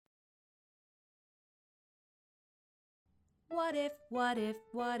What if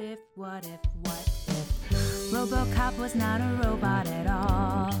RoboCop was not a robot at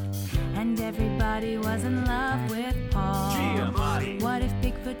all, and everybody was in love with Paul? Giamatti. What if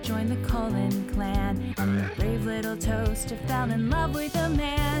Bigfoot joined the Cullen clan, and the brave little toaster fell in love with a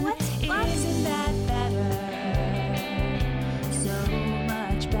man? Isn't that better? So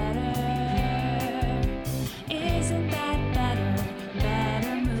much better. Isn't that better?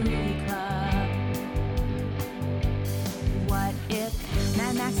 Better Movie Club. What if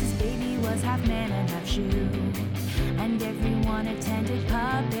Mad Max's baby was half man and half shoe, and everyone attended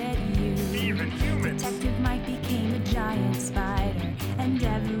Puppet U? Even humans. Detective Mike became a giant spider, and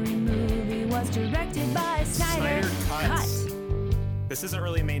every movie was directed by Snyder. Cut. This isn't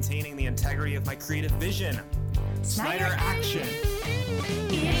really maintaining the integrity of my creative vision. Snyder action.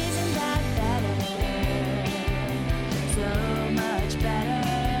 Isn't that better? So much better.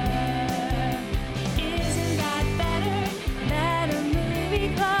 Isn't that better? Better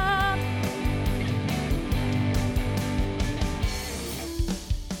Movie Club.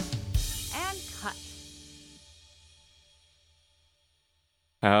 And cut.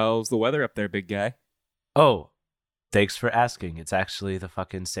 How's the weather up there, big guy? Oh, thanks for asking. It's actually the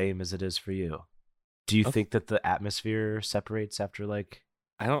fucking same as it is for you. Do you Oh. think that the atmosphere separates after like?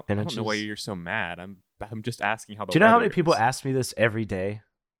 I don't know why inches? you're so mad. I'm just asking how the Do you know how weather many people is. ask me this every day?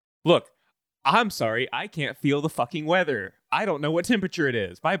 Look, I'm sorry, I can't feel the fucking weather. I don't know what temperature it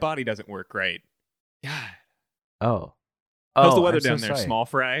is. My body doesn't work right. God. Oh, How's the weather I'm so down there, sorry. small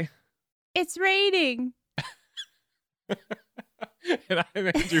fry? It's raining. And I'm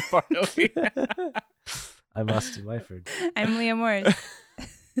Andrew Farley. I'm Austin Wyford. I'm Leah Morris.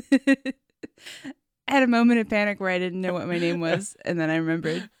 I had a moment of panic where I didn't know what my name was, and then I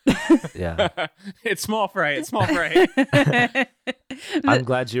remembered. Yeah, It's small fry. It's small fry. I'm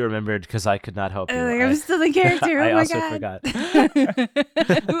glad you remembered because I could not help you. I'm still in character. Oh I my also god. forgot.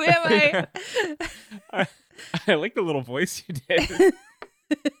 Who am I? I like the little voice you did.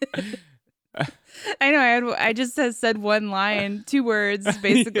 I know. I just said one line, 2 words,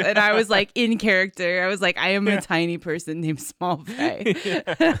 basically, and I was like in character. I was like, I am a tiny person named Small Fry.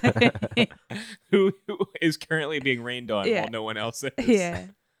 who is currently being rained on Yeah. while no one else is. Yeah.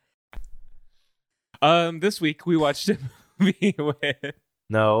 This week we watched a movie with,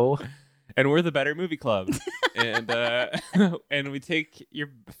 No, and we're the Better Movie Club, and and we take your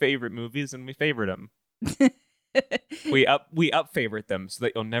favorite movies and we favorite them. We up favorite them so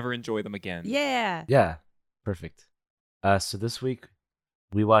that you'll never enjoy them again. Yeah. yeah, perfect. So this week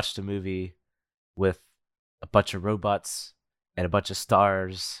we watched a movie with a bunch of robots and a bunch of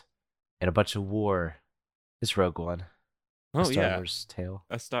stars and a bunch of war. It's Rogue One. Oh a Star yeah, Wars tale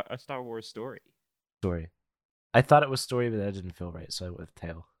a Star Wars story. story. I thought it was story, but that didn't feel right, so I went with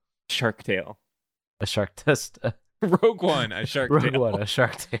tale. Shark Tale. A shark test. Rogue One, a Shark Rogue Tale. One, a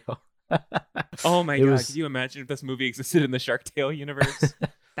shark tale. Oh my It god! was- Could you imagine if this movie existed in the Shark Tale universe?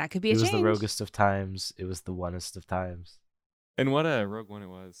 That could be a It was change. the roguest of times. It was the onest of times. And what a Rogue One it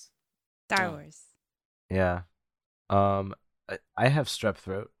was. Star Oh. Wars. Yeah. I have strep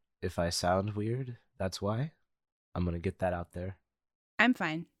throat. If I sound weird, that's why. I'm gonna get that out there. I'm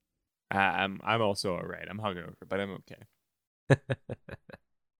fine. I'm also alright. I'm hungover, but I'm okay.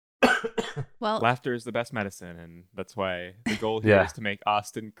 Well, Laughter is the best medicine, and that's why the goal here Yeah. is to make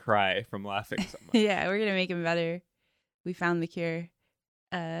Austin cry from laughing so much. yeah, we're gonna make him better. We found the cure.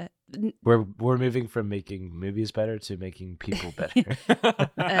 We're moving from making movies better to making people better.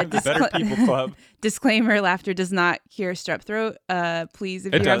 The Better People Club. Disclaimer: laughter does not cure strep throat. Please,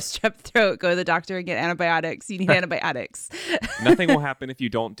 if It you have does. strep throat, go to the doctor and get antibiotics. You need antibiotics. Nothing will happen if you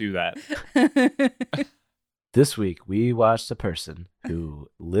don't do that. This week we watched a person who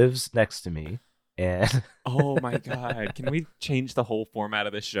lives next to me and Oh my god. Can we change the whole format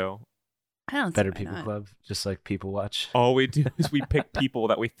of this show? I don't see Better why People not. Club, just like People Watch. All we do is we pick people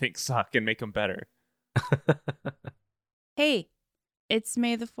that we think suck and make them better. Hey, it's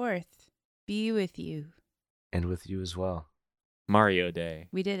May the 4th. Be with you. And with you as well. Mario Day.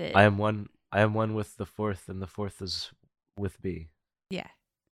 We did it. I am one with the fourth, and the fourth is with me. Yeah.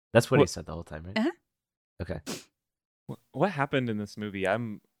 That's what he What- said the whole time, right? Uh-huh. Okay. What happened in this movie?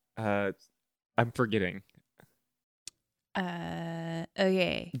 I'm forgetting.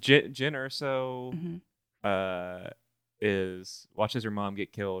 Okay. Jyn Erso Mhm. watches her mom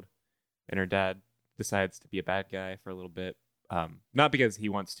get killed, and her dad decides to be a bad guy for a little bit. Not because he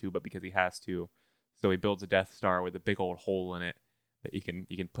wants to, but because he has to. So he builds a Death Star with a big old hole in it that you can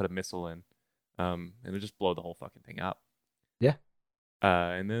put a missile in, and it'll just blow the whole fucking thing up. Yeah.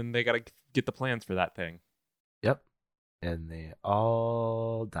 And then they gotta get the plans for that thing. Yep. And they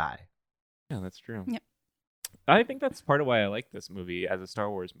all die. Yeah, that's true. Yep. I think that's part of why I like this movie as a Star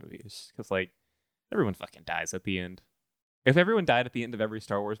Wars movie, is because like everyone fucking dies at the end. If everyone died at the end of every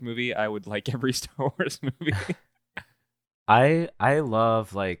Star Wars movie, I would like every Star Wars movie. I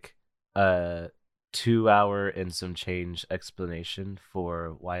love like a 2 hour and some change explanation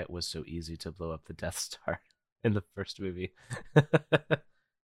for why it was so easy to blow up the Death Star in the first movie.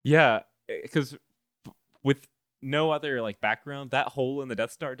 Yeah, because with no other like background, that hole in the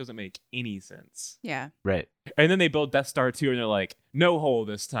Death Star doesn't make any sense. Yeah. Right. And then they build Death Star 2 and they're like, no hole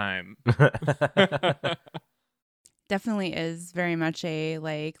this time. Definitely is very much a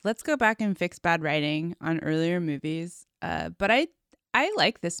like, let's go back and fix bad writing on earlier movies. But I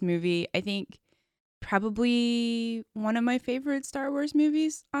like this movie. I think probably one of my favorite Star Wars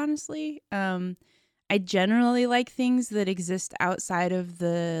movies, honestly. I generally like things that exist outside of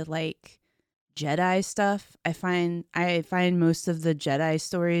the like Jedi stuff. I find most of the Jedi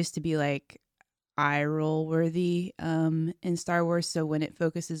stories to be like eye roll worthy in Star Wars. So when it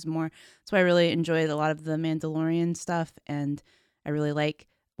focuses more, that's why I really enjoyed a lot of the Mandalorian stuff, and I really like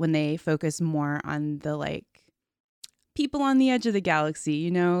when they focus more on the like people on the edge of the galaxy,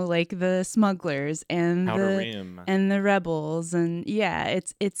 you know, like the smugglers and Outer Rim. and the rebels, and yeah,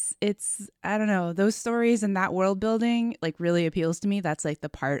 it's I don't know, those stories and that world building like really appeals to me. That's like the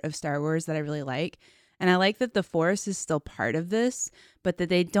part of Star Wars that I really like, and I like that the Force is still part of this, but that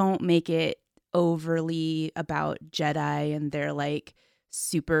they don't make it overly about Jedi and their like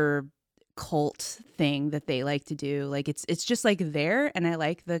super cult thing that they like to do. Like it's just like there, and I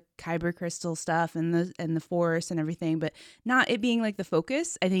like the kyber crystal stuff and the Force and everything, but not it being like the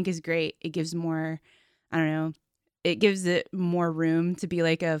focus, I think is great. It gives more, I don't know, it gives it more room to be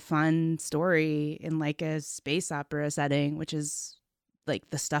like a fun story in like a space opera setting, which is like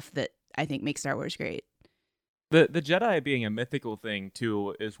the stuff that I think makes Star Wars great. The Jedi being a mythical thing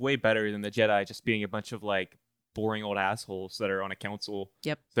too is way better than the Jedi just being a bunch of like boring old assholes that are on a council.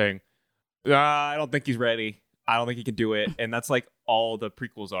 Yep. Saying, I don't think he's ready. I don't think he can do it. And that's like all the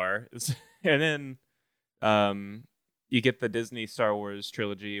prequels are. And then you get the Disney Star Wars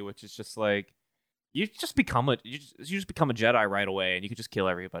trilogy, which is just like you just become a Jedi right away, and you can just kill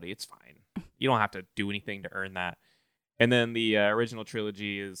everybody. It's fine. You don't have to do anything to earn that. And then the original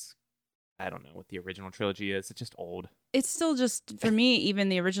trilogy is, I don't know what the original trilogy is. It's just old. It's still just, for me, even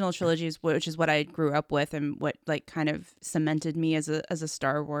the original trilogies, which is what I grew up with and what like kind of cemented me as a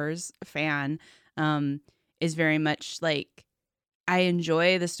Star Wars fan, is very much like I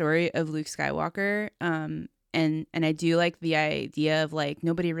enjoy the story of Luke Skywalker, and I do like the idea of like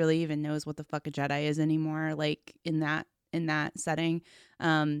nobody really even knows what the fuck a Jedi is anymore, like in that setting,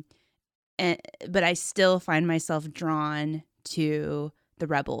 but I still find myself drawn to the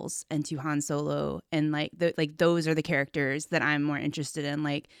rebels and to Han Solo, and like those are the characters that I'm more interested in.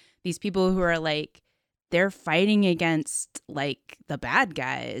 Like these people who are like they're fighting against like the bad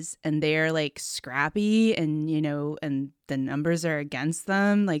guys, and they're like scrappy, and you know, and the numbers are against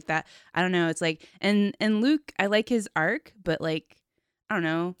them, like that. I don't know. It's like and Luke, I like his arc, but like I don't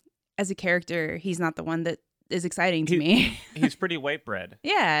know, as a character, he's not the one that is exciting to me. He's pretty white bread.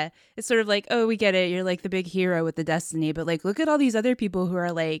 Yeah. It's sort of like, oh, we get it. You're like the big hero with the destiny. But like, look at all these other people who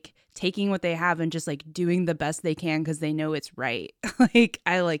are like taking what they have and just like doing the best they can because they know it's right. Like,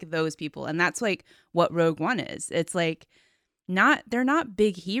 I like those people. And that's like what Rogue One is. It's like, they're not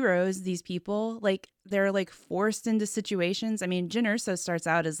big heroes, these people. Like, they're like forced into situations. I mean, Jyn Erso starts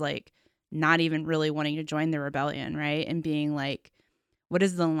out as like not even really wanting to join the rebellion, right? And being like, what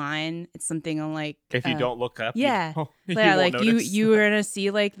is the line? It's something on like if you don't look up, yeah, you yeah, won't like notice. you are gonna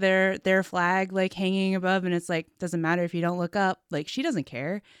see like their flag like hanging above, and it's like doesn't matter if you don't look up. Like she doesn't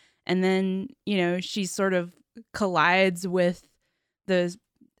care, and then you know she sort of collides with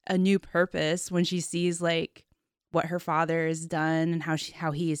a new purpose when she sees like what her father has done and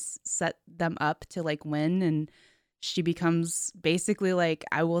how he's set them up to like win, and she becomes basically like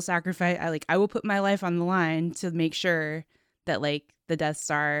I will put my life on the line to make sure that like the Death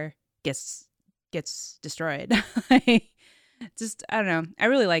Star gets destroyed. Just I don't know. I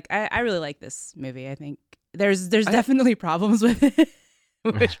really like this movie. I think there's definitely problems with it,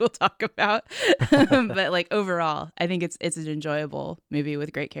 which we'll talk about. But like overall, I think it's an enjoyable movie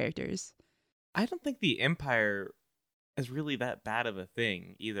with great characters. I don't think the Empire is really that bad of a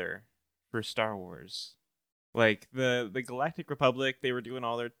thing either for Star Wars. Like the Galactic Republic, they were doing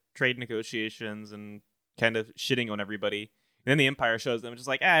all their trade negotiations and kind of shitting on everybody. And then the Empire shows them just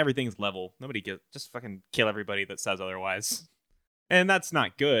like, everything's level. Just fucking kill everybody that says otherwise. And that's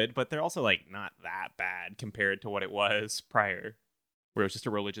not good, but they're also like not that bad compared to what it was prior, where it was just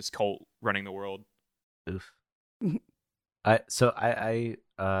a religious cult running the world. Oof. I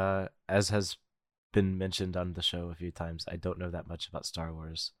as has been mentioned on the show a few times, I don't know that much about Star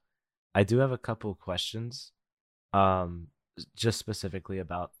Wars. I do have a couple questions, um, just specifically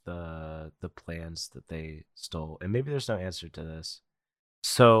about the plans that they stole, and maybe there's no answer to this.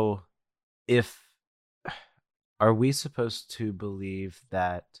 So, if are we supposed to believe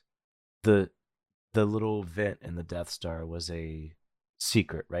that the the little vent in the Death Star was a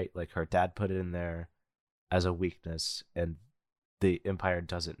secret, right? Like her dad put it in there as a weakness, and the Empire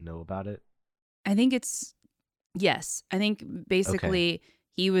doesn't know about it. I think it's yes. I think basically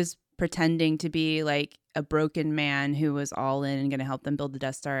he was pretending to be like a broken man who was all in and going to help them build the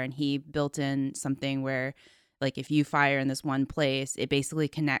Death Star, and he built in something where like if you fire in this one place, it basically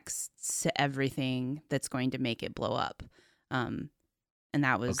connects to everything that's going to make it blow up. And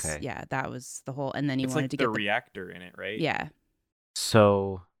that was Okay. that was the whole. And then he It's wanted like to the get reactor in it, right? yeah.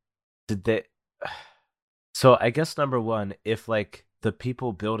 So, did they? So I guess number one, if like the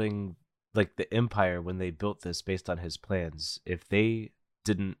people building like the Empire when they built this based on his plans, if they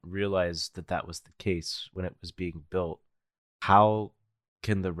didn't realize that that was the case when it was being built, how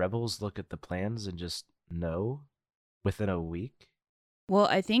can the rebels look at the plans and just know within a week? Well,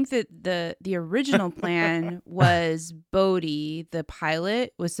 I think that the original plan was Bodhi, the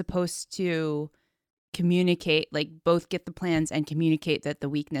pilot, was supposed to communicate, like both get the plans and communicate that the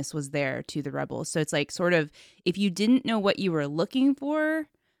weakness was there to the rebels. So it's like sort of if you didn't know what you were looking for,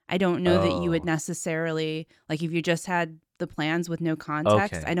 I don't know that you would Oh. necessarily like if you just had the plans with no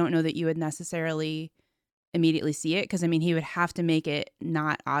context, Okay. I don't know that you would necessarily immediately see it because I mean he would have to make it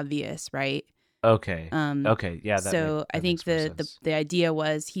not obvious, right? Okay. Um Okay. Yeah. so I That think makes more the sense. the idea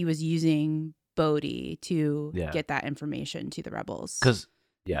was he was using Bodhi to Yeah. get that information to the rebels. Because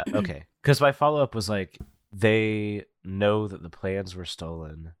yeah. Okay. Because my follow up was like they know that the plans were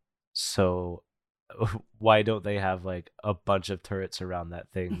stolen, so why don't they have like a bunch of turrets around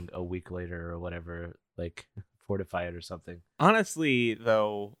that thing a week later or whatever, like fortify it or something? Honestly,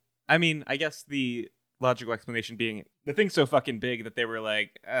 though, I mean, I guess the logical explanation being the thing's so fucking big that they were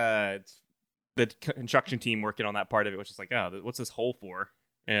like, it's the construction team working on that part of it was just like, oh, what's this hole for?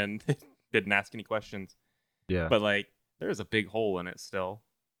 And didn't ask any questions. Yeah. But like, there's a big hole in it still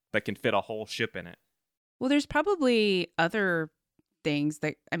that can fit a whole ship in it. Well, there's probably other things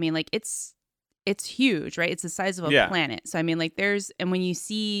that I mean, like it's huge, right? It's the size of a Yeah. planet. So I mean, like there's and when you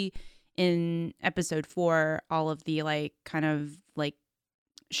see in episode 4 all of the like kind of like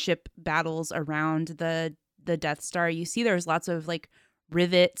ship battles around the Death Star, you see there's lots of like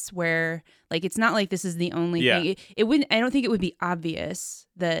rivets where like it's not like this is the only Yeah. thing. It wouldn't I don't think it would be obvious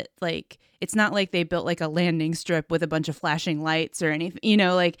that like it's not like they built like a landing strip with a bunch of flashing lights or anything, you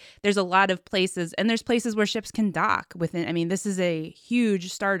know, like there's a lot of places and there's places where ships can dock within. I mean, this is a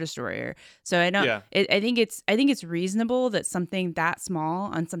huge Star Destroyer. So I don't Yeah. I think it's reasonable that something that small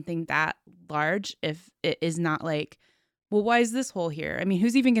on something that large, if it is not like, well, why is this hole here? I mean,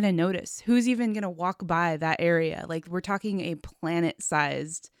 who's even going to notice? Who's even going to walk by that area? Like, we're talking a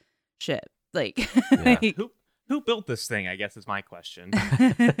planet-sized ship. Like, Yeah. Who built this thing, I guess is my question.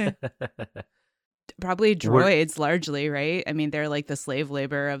 probably We're- droids largely, right? I mean, they're like the slave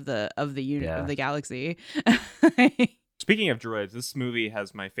labor of the Yeah. of the galaxy. Speaking of droids, this movie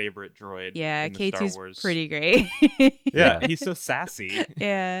has my favorite droid. Yeah, in the Star K2's Wars. pretty great. Yeah, Yeah. he's so sassy.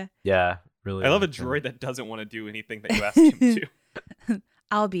 Yeah. Yeah. Really. I love a like them. droid that doesn't want to do anything that you ask him to.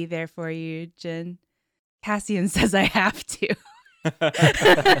 I'll be there for you, Jin. Cassian says I have to.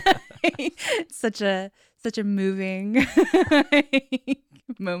 such a moving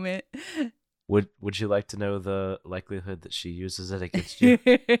moment. Would you like to know the likelihood that she uses it against you?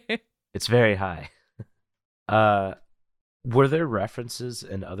 It's very high. Were there references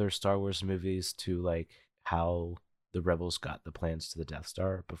in other Star Wars movies to like how the rebels got the plans to the Death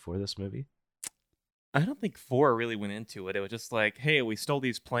Star before this movie? I don't think 4 really went into it. It was just like, hey, we stole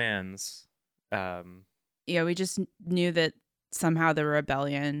these plans. Yeah, we just knew that somehow the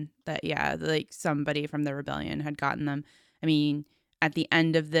rebellion, that like somebody from the rebellion had gotten them. I mean, at the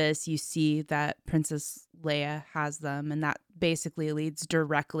end of this, you see that Princess Leia has them, and that basically leads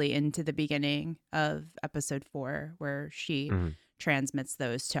directly into the beginning of episode 4, where she Mhm. transmits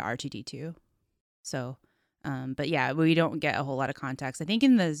those to R2D2. So, but yeah, we don't get a whole lot of context. I think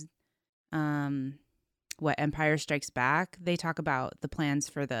in the what Empire Strikes Back, they talk about the plans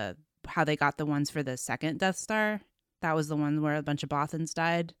for how they got the ones for the second Death Star. That was the one where a bunch of Bothans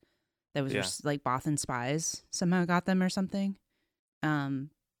died. That was Yeah. just like Bothan spies somehow got them or something.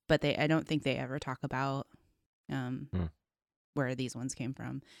 But I don't think they ever talk about where these ones came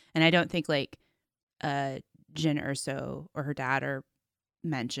from. And I don't think like Jyn Erso or her dad are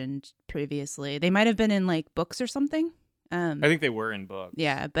mentioned previously. They might have been in like books or something. I think they were in books.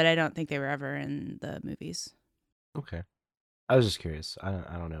 Yeah, but I don't think they were ever in the movies. Okay. I was just curious. I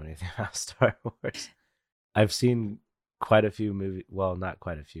don't know anything about Star Wars. I've seen quite a few movies. Well, not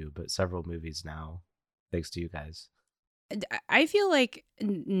quite a few, but several movies now, thanks to you guys. I feel like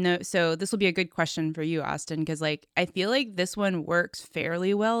no. So this will be a good question for you, Austin, because like I feel like this one works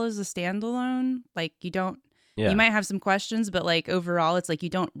fairly well as a standalone. Like you don't. Yeah. You might have some questions, but like overall, it's like you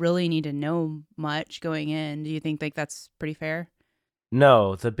don't really need to know much going in. Do you think like that's pretty fair?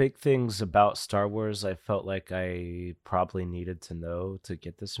 No, the big things about Star Wars I felt like I probably needed to know to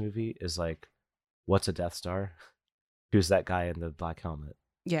get this movie is like, what's a Death Star? Who's that guy in the black helmet?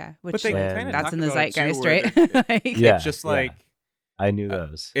 Yeah, But which they And- kind of that's in the zeitgeist, right? Like, Yeah, It's just yeah. like I knew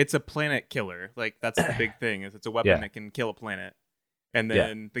those. it's a planet killer. Like that's the big thing is it's a weapon Yeah. that can kill a planet. And Yeah.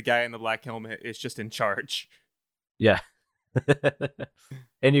 then the guy in the black helmet is just in charge. Yeah.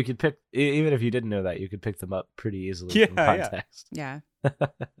 And you could pick, even if you didn't know that, you could pick them up pretty easily from Yeah, yeah. context. yeah. I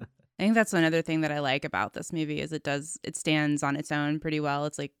think that's another thing that I like about this movie is it stands on its own pretty well.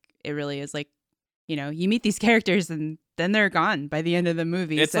 It's like it really is like, you know, you meet these characters and then they're gone by the end of the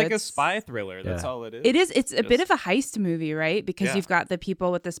movie. It's So like a spy thriller. That's Yeah. all it is. It is. It's a bit of Just- a heist movie, right? Because Yeah. you've got the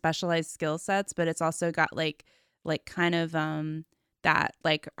people with the specialized skill sets, but it's also got like kind of that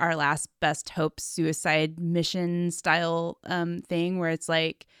like our last best hope suicide mission style thing where it's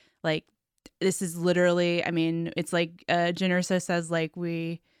like this is literally. I mean, it's like Genersa says like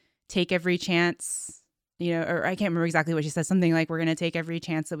we take every chance. You know, or I can't remember exactly what she says. Something like we're gonna take every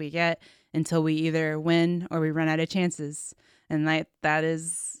chance that we get until we either win or we run out of chances, and that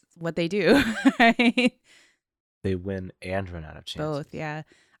is what they do. Right? They win and run out of chances. Both, yeah.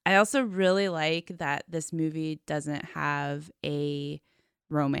 I also really like that this movie doesn't have a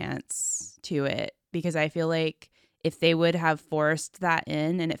romance to it because I feel like if they would have forced that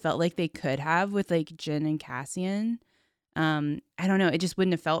in, and it felt like they could have with like Jyn and Cassian, I don't know, it just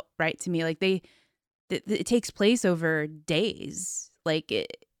wouldn't have felt right to me. Like it takes place over days, like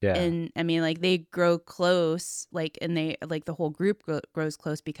it. Yeah. And I mean, like they grow close, like, and they like the whole group grows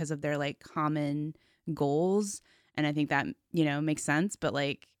close because of their like common goals. And I think that, you know, makes sense. But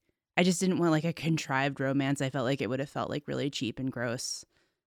like, I just didn't want like a contrived romance. I felt like it would have felt like really cheap and gross.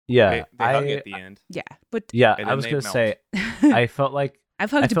 Yeah. They hug at the end. Yeah. But Yeah, And I then was they going to melt. say, I felt like I've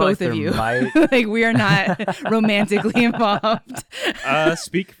hugged I felt like both of there you. might- Like we are not romantically involved.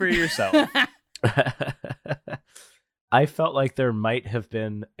 Speak for yourself. I felt like there might have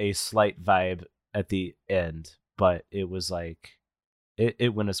been a slight vibe at the end, but it was like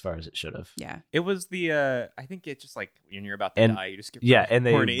it went as far as it should have. Yeah. It was the I think it's just like when you're about to And- die, you just get Yeah, really and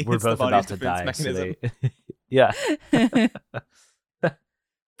they horny. were It's the both body's about to defense die. So mechanism. they, yeah,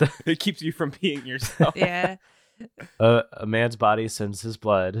 It keeps you from being yourself. Yeah. a man's body sends his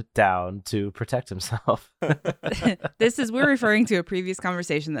blood down to protect himself. We're referring to a previous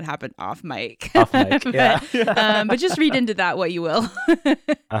conversation that happened off mic. Off mic, But, yeah. but just read into that what you will.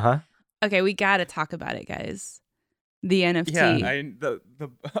 Uh-huh. Okay, we got to talk about it, guys. The NFT. Yeah, the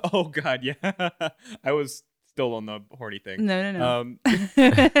oh god, yeah. I was still on the horny thing. No.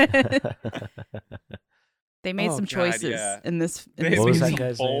 They made Oh, some God, choices yeah. in this. In They this What was made that movie. some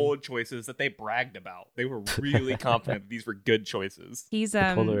guy's name? bold choices that they bragged about. They were really confident that these were good choices. He's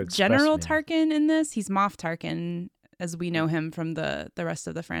Polar Express General man. Tarkin in this. He's Moff Tarkin, as we know him from the rest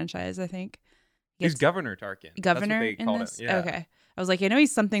of the franchise. I think He's Gets- Governor Tarkin. Governor That's what they in called this. it. Yeah. Okay, I was like, I know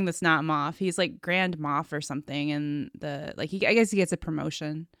he's something that's not Moff. He's like Grand Moff or something, and I guess he gets a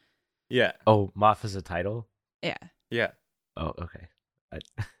promotion. Yeah. Oh, Moff is a title? Yeah. Yeah. Oh, okay.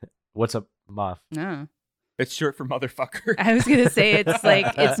 What's up, Moff? No, It's short for motherfucker. I was gonna say it's like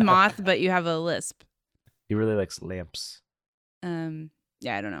it's Moth, but you have a lisp. He really likes lamps.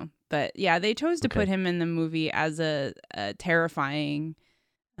 Yeah, I don't know, but yeah, they chose to put Okay. him in the movie as a terrifying,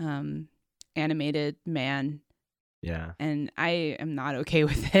 animated man. Yeah. And I am not okay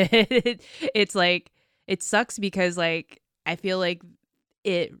with it. It's like it sucks because like I feel like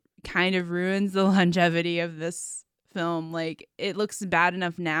it kind of ruins the longevity of this film. Like it looks bad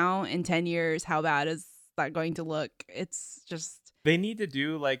enough now. In 10 years, how bad is that going to look? It's just They need to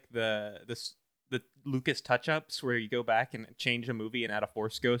do like the Lucas touch-ups where you go back and change a movie and add a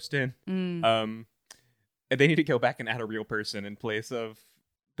Force Ghost in. mm, And they need to go back and add a real person in place of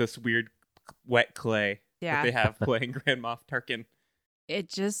this weird wet clay yeah. that they have playing Grand Moff Tarkin. It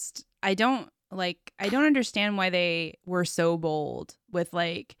just I don't understand why they were so bold with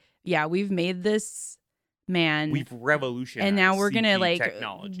like, yeah, we've made this man We've revolutionized and now we're gonna CG like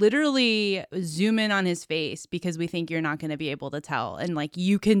technology. literally zoom in on his face because we think you're not gonna be able to tell, and like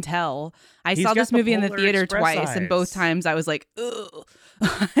you can tell. I He's saw got this the movie in the Polar theater Express twice, and both eyes. times I was like, ugh.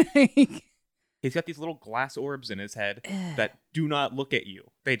 Like, He's got these little glass orbs in his head that do not look at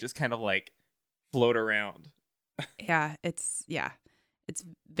you. They just kind of like float around. It's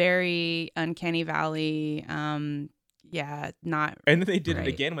very Uncanny Valley. Not. And then they did Right. it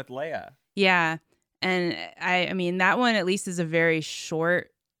again with Leia. Yeah. And I mean, that one at least is a very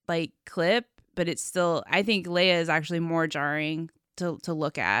short like clip, but it's still, I think Leia is actually more jarring to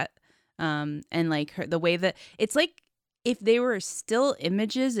look at. And like the way that it's like, if they were still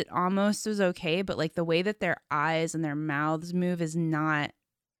images, it almost was okay. But like the way that their eyes and their mouths move is not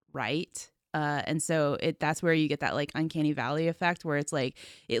right. And so that's where you get that like Uncanny Valley effect where it's like,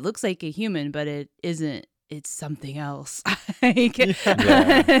 it looks like a human, but it isn't. It's something else. And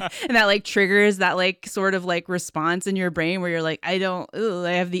that like triggers that like sort of like response in your brain where you're like, I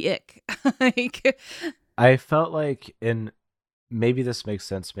have the ick. Like, I felt like, and maybe this makes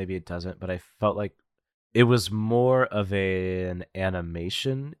sense, maybe it doesn't, but I felt like it was more of an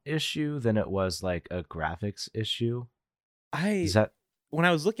animation issue than it was like a graphics issue. Is that When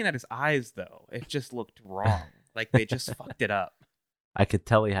I was looking at his eyes, though, it just looked wrong. Like they just fucked it up. I could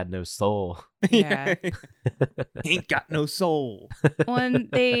tell he had no soul. Yeah. He ain't got no soul.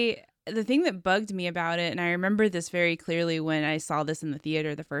 The thing that bugged me about it, and I remember this very clearly when I saw this in the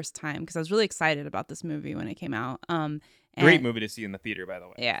theater the first time, because I was really excited about this movie when it came out. Great movie to see in the theater, by the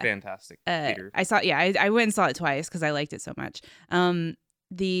way. Yeah. Fantastic theater. I went and saw it twice because I liked it so much.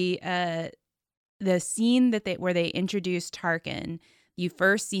 The scene where they introduced Tarkin, you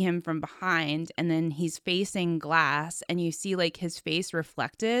first see him from behind and then he's facing glass and you see like his face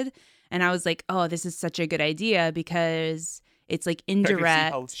reflected. And I was like, oh, this is such a good idea because it's like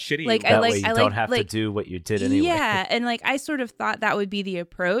indirect. How shitty Like, you That look. way you don't have to do what you did anyway. Yeah, and like I sort of thought that would be the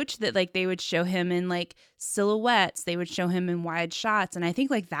approach, that like they would show him in like silhouettes, they would show him in wide shots, and I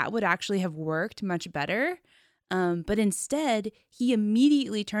think like that would actually have worked much better. But instead, he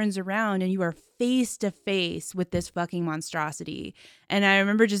immediately turns around and you are face to face with this fucking monstrosity. And I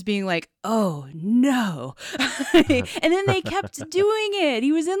remember just being like, oh no. And then they kept doing it.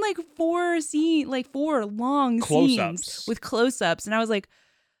 He was in like four long Close-ups. scenes with close-ups. And I was like,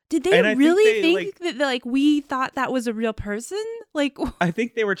 did they And I think really they, think that like we thought that was a real person? Like, I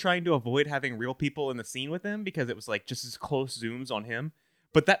think they were trying to avoid having real people in the scene with him because it was like just as close zooms on him.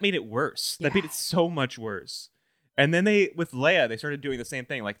 But that made it worse. That made it so much worse. And then with Leia, they started doing the same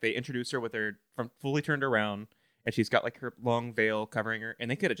thing. Like they introduced her with her from fully turned around, and she's got like her long veil covering her, and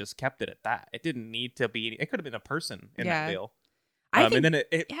they could have just kept it at that. It didn't need to be. It could have been a person in that veil. And then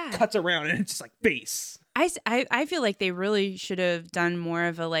it cuts around, and it's just like face. I feel like they really should have done more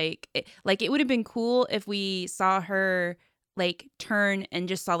of a like it would have been cool if we saw her like turn and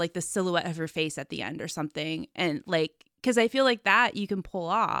just saw like the silhouette of her face at the end or something, and like because I feel like that you can pull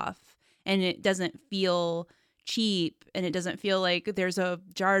off, and it doesn't feel cheap and it doesn't feel like there's a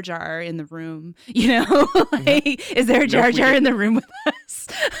Jar Jar in the room, you know. Like, is there a Jar Jar in the room with us?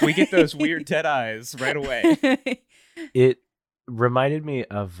 We get those weird dead eyes right away. It reminded me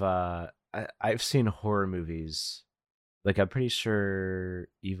of I've seen horror movies, like I'm pretty sure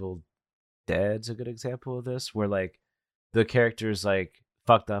Evil Dead's a good example of this, where like the character's like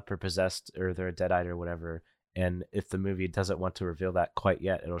fucked up or possessed or they're dead-eyed or whatever, and if the movie doesn't want to reveal that quite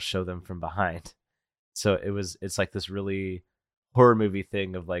yet, it'll show them from behind. So it's like this really horror movie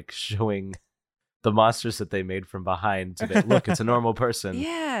thing of like showing the monsters that they made from behind to be, look, it's a normal person.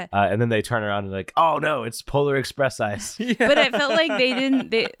 Yeah. And then they turn around and like, oh no, it's Polar Express eyes. But it felt like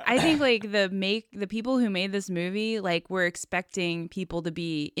I think like the people who made this movie like were expecting people to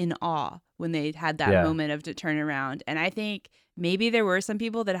be in awe when they had that moment of to turn around. And I think maybe there were some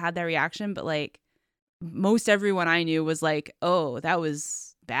people that had that reaction, but like most everyone I knew was like, oh, that was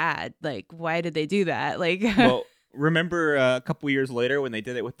bad. Like, why did they do that? Like, well, remember a couple years later when they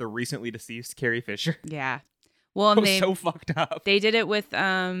did it with the recently deceased Carrie Fisher? Yeah. Well, and it was so fucked up. They did it with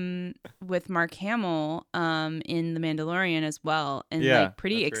Mark Hamill in The Mandalorian as well, and like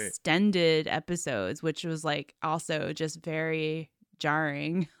pretty extended episodes, which was like also just very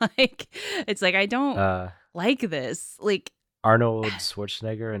jarring. Like, it's like I don't like this. Like Arnold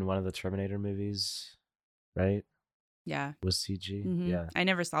Schwarzenegger in one of the Terminator movies, right? Yeah. Was CG. Mm-hmm. Yeah. I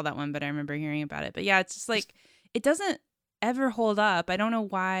never saw that one, but I remember hearing about it. But yeah, it's just like it doesn't ever hold up. I don't know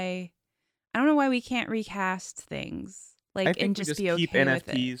why we can't recast things. Like, I think and just be okay keep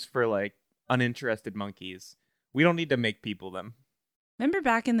NFTs for like uninterested monkeys. We don't need to make people them. Remember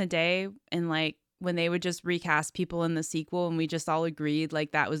back in the day and like when they would just recast people in the sequel and we just all agreed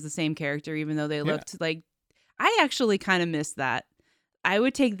like that was the same character even though they looked like I actually kind of missed that. I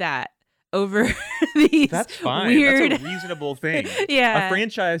would take that over these That's fine. weird... That's a reasonable thing. Yeah. A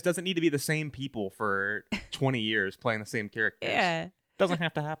franchise doesn't need to be the same people for 20 years playing the same characters. Yeah. Doesn't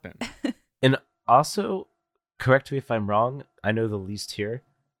have to happen. And also, correct me if I'm wrong, I know the least here.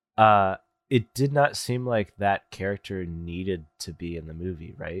 It did not seem like that character needed to be in the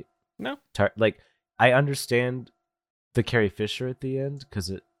movie, right? No. Like, I understand the Carrie Fisher at the end because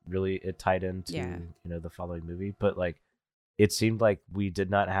it tied into the following movie, but like, it seemed like we did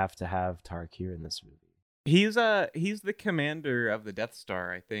not have to have Tara Keir in this movie. He's the commander of the Death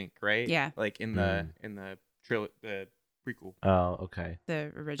Star, I think, right? Yeah. Like in the the prequel. Oh, okay.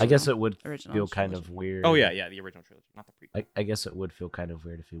 The original. I guess it would original feel kind trilogy. of weird. Oh yeah, the original trilogy, not the prequel. I guess it would feel kind of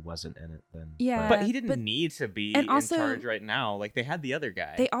weird if he wasn't in it then. Yeah. But he didn't need to be and in also- charge right now. Like they had the other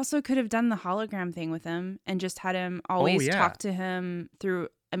guy. They also could have done the hologram thing with him and just had him always yeah. talk to him through.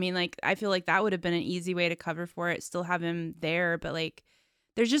 I mean, like, I feel like that would have been an easy way to cover for it, still have him there. But like,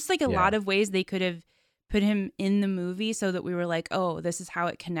 there's just like a lot of ways they could have put him in the movie so that we were like, oh, this is how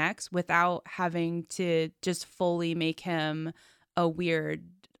it connects, without having to just fully make him a weird,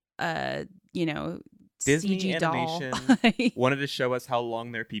 Disney CG doll. Animation wanted to show us how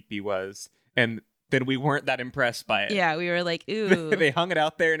long their pee-pee was, and then we weren't that impressed by it. Yeah, we were like, ooh. They hung it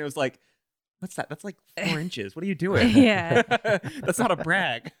out there, and it was like, what's that? That's like 4 inches. What are you doing? Yeah. That's not a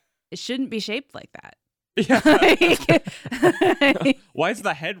brag. It shouldn't be shaped like that. Yeah. Why is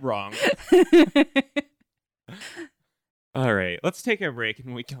the head wrong? All right, let's take a break, and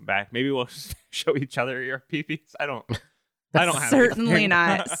when we come back, maybe we'll show each other your pee-pees. I don't have Certainly anything.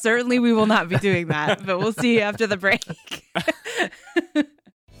 not. Certainly we will not be doing that, but we'll see you after the break.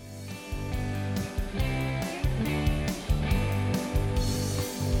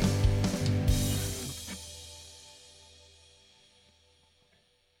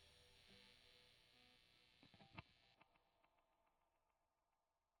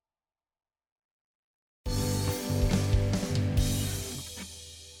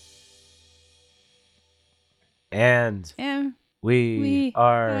 And Yeah, we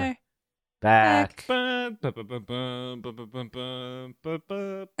are back. And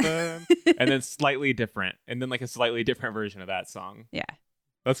then slightly different, and then like a slightly different version of that song. Yeah.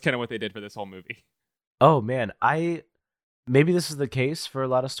 That's kind of what they did for this whole movie. Oh man, maybe this is the case for a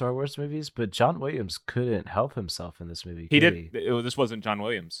lot of Star Wars movies, but John Williams couldn't help himself in this movie. He could did. This wasn't John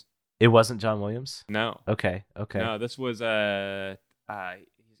Williams. It wasn't John Williams? No. Okay. No, this was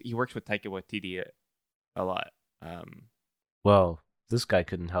he works with Taika Waititi a lot. Well, this guy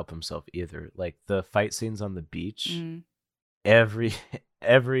couldn't help himself either. Like the fight scenes on the beach, Mm.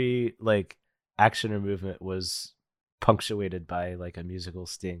 every like action or movement was punctuated by like a musical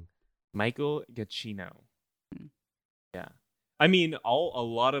sting. Michael Giacchino. Yeah. I mean, a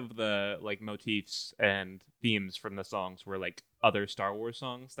lot of the like motifs and themes from the songs were like other Star Wars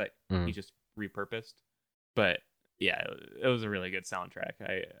songs that he just repurposed. But yeah, it was a really good soundtrack.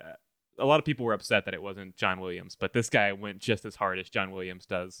 A lot of people were upset that it wasn't John Williams, but this guy went just as hard as John Williams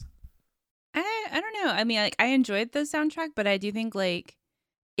does. I don't know. I mean, like, I enjoyed the soundtrack, but I do think like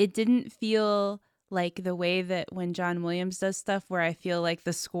it didn't feel like the way that when John Williams does stuff where I feel like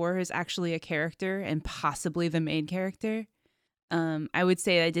the score is actually a character and possibly the main character. I would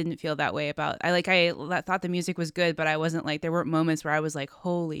say I didn't feel that way about. I thought the music was good, but I wasn't like, there weren't moments where I was like,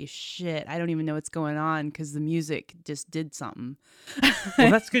 holy shit, I don't even know what's going on because the music just did something.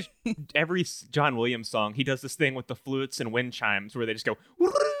 Well, that's because every John Williams song, he does this thing with the flutes and wind chimes where they just go,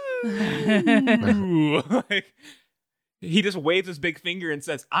 like, he just waves his big finger and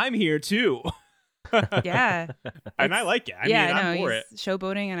says, "I'm here too." Yeah, and I like it. I mean, I'm for it. He's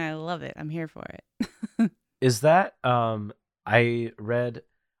showboating, and I love it. I'm here for it. Is that I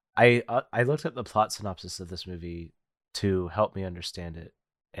looked at the plot synopsis of this movie to help me understand it,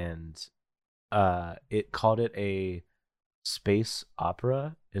 and it called it a space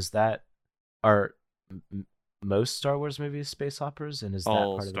opera. Is that most Star Wars movies space operas, and is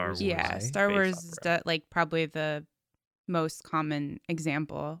All that part Star of the reason Yeah, why? Star Space Wars is opera. like probably the most common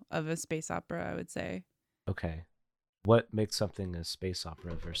example of a space opera, I would say. Okay, what makes something a space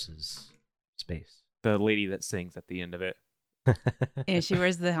opera versus space? The lady that sings at the end of it. And she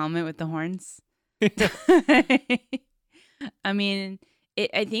wears the helmet with the horns. I mean,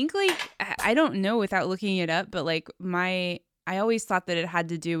 I think like I don't know without looking it up, but like I always thought that it had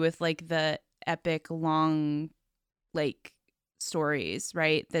to do with like the epic long like stories,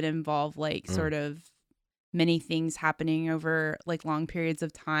 right? That involve like sort of many things happening over like long periods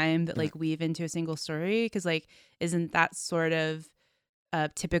of time that like weave into a single story. Cause like, isn't that sort of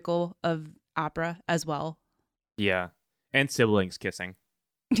typical of opera as well? Yeah. And siblings kissing.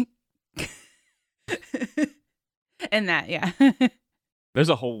 And that, yeah. There's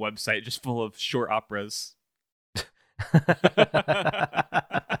a whole website just full of short operas.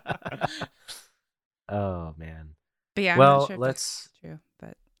 Oh man. But yeah, I'm Well, not sure if let's- that's true,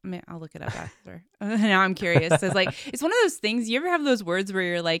 but I mean, I'll look it up after. Now I'm curious. It's like, it's one of those things. You ever have those words where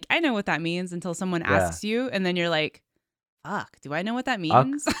you're like, I know what that means until someone asks you, and then you're like, fuck, do I know what that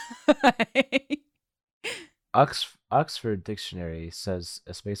means? Oxford Dictionary says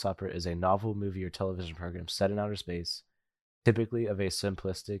a space opera is a novel, movie, or television program set in outer space, typically of a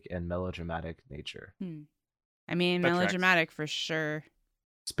simplistic and melodramatic nature. I mean, That melodramatic for sure.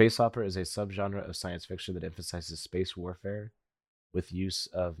 Space opera is a subgenre of science fiction that emphasizes space warfare with use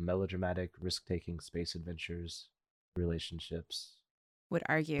of melodramatic, risk-taking space adventures, relationships. Would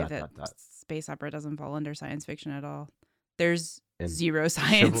argue Dot, that dot, dot. space opera doesn't fall under science fiction at all. There's And zero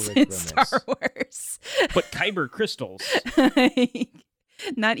science chivalric in Star romance. Wars. But kyber crystals.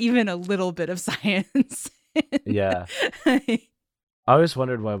 Not even a little bit of science. Yeah. I always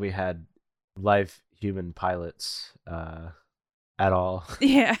wondered why we had live human pilots at all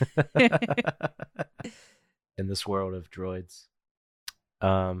Yeah. in this world of droids.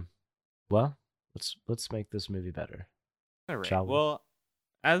 Well, let's make this movie better. All right. Shall we? Well,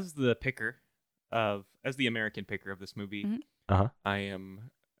 as the American picker of this movie, Mhm. Uh-huh.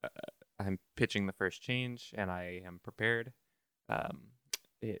 I'm pitching the first change, and I am prepared.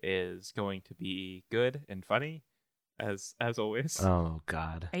 It is going to be good and funny, as always. Oh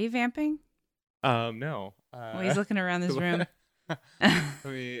God. Are you vamping? No. Well, he's looking around this room.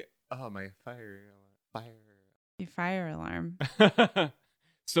 My fire. Your fire alarm.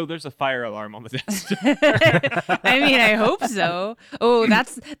 So there's a fire alarm on the desk. I mean, I hope so. Oh,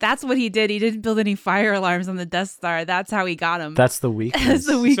 that's what he did. He didn't build any fire alarms on the Death Star. That's how he got him. That's the weakness. That's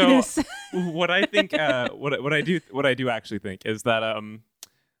the weakness. What I think, what I do actually think is that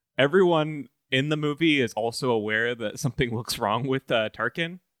everyone in the movie is also aware that something looks wrong with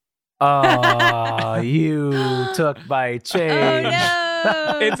Tarkin. Oh, you took my Oh change.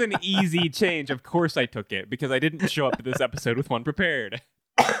 no! It's an easy change. Of course, I took it because I didn't show up to this episode with one prepared.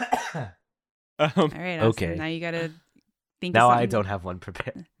 All right. Austin, Okay. now you gotta think. Now of I something. don't have one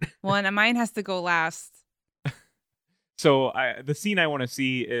prepared. Well, and mine has to go last. So the scene I want to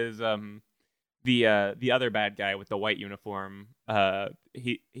see is the other bad guy with the white uniform.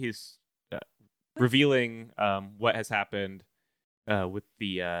 He's revealing what has happened with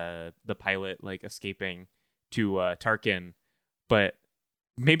the pilot like escaping to Tarkin, but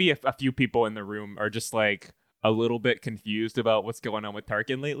maybe a few people in the room are just like a little bit confused about what's going on with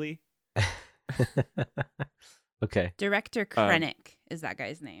Tarkin lately. Okay. Director Krennic is that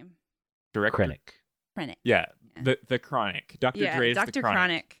guy's name. Director, Krennic. Krennic. yeah, Yeah. the Chronic, Dr. Yeah, Dre's Dr. the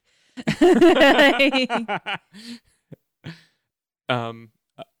Chronic. Krennic.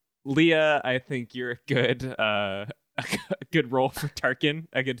 Leah, I think you're a good role for Tarkin,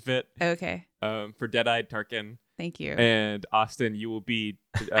 a good fit Okay. for Dead-Eyed Tarkin. Thank you. And Austin, you will be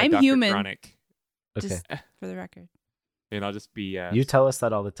I'm Dr. human. Chronic, Okay. Just for the record. and I'll just be. You tell us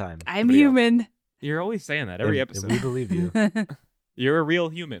that all the time. I'm Somebody else. human. You're always saying that every And episode. we believe you. You're a real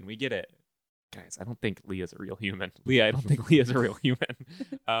human. We get it, guys. I don't think Leah's a real human. Leah, I don't think Leah's a real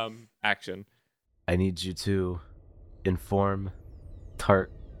human. Action. I need you to inform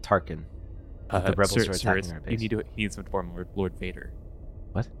Tarkin that the rebels are attacking our base. He needs to inform Lord Vader.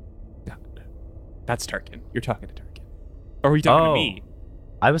 What? No, that's Tarkin. You're talking to Tarkin. Or are you talking to me?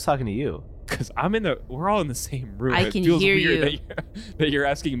 I was talking to you. Because we're all in the same room. I It can feels hear weird you. that you're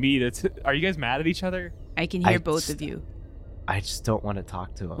asking me to. Are you guys mad at each other? I can hear I both just- of you I just don't want to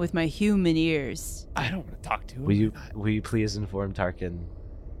talk to him. with my human ears. I don't want to talk to him. Will you please inform Tarkin?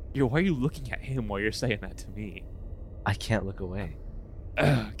 Why are you looking at him while you're saying that to me? I can't look away.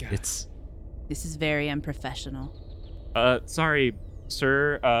 Oh, God. It's This is very unprofessional. Sorry,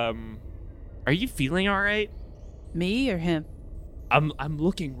 sir. Are you feeling all right? Me or him? I'm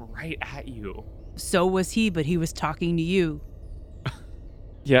looking right at you. So was he, but he was talking to you.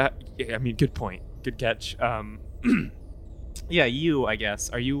 Yeah, I mean, good point. Good catch. Yeah, you, I guess.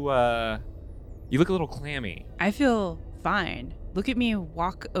 Are you, you look a little clammy. I feel fine. Look at me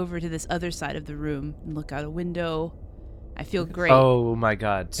walk over to this other side of the room and look out a window. I feel great. Oh my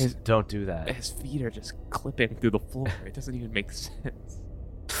God! His- Don't do that. His feet are just clipping through the floor. It doesn't even make sense.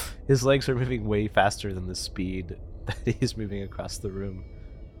 His legs are moving way faster than the speed that he's moving across the room.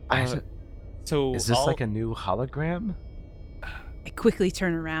 So Is this like a new hologram? I quickly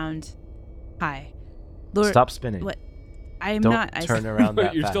turn around. Hi. Lord, Stop spinning. What? I am Don't not. I turn around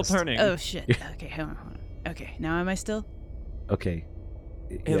that You're fast. still turning. Oh, shit. Okay, hold on. Okay, now am I still? Okay.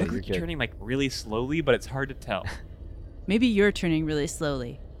 It Yeah, looks you're like you're good. turning like really slowly, but it's hard to tell. Maybe you're turning really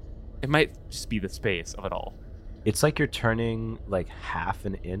slowly. It might just be the space of it all. It's like you're turning like half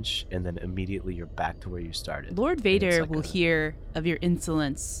an inch and then immediately you're back to where you started. Lord And it's Vader like will a- hear of your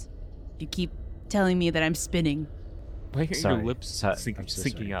insolence. You keep telling me that I'm spinning. Why are Sorry. your lips So- syncing I'm so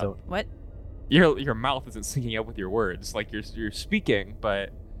syncing sorry. up? Don't- What? Your mouth isn't syncing up with your words. Like you're speaking,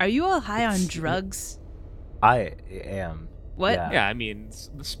 but Are you all high on drugs? I am. What? Yeah. yeah, I mean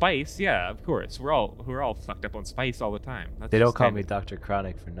the spice. Yeah, of course. We're all fucked up on spice all the time. That's They don't just call kind me of Dr.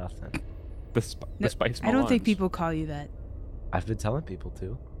 Chronic for nothing. the No, spice. I don't think melange. people call you that. I've been telling people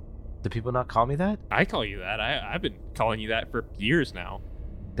to. Do people not call me that? I call you that. I've been calling you that for years now.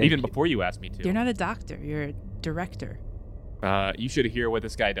 Thank Even you. before you asked me to. You're not a doctor. You're a director. You should hear what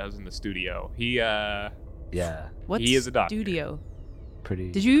this guy does in the studio. Yeah. What He is a doctor. studio?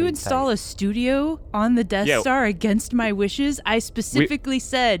 Pretty. Did you pretty install tight. a studio on the Death Yeah. Star against my wishes? I specifically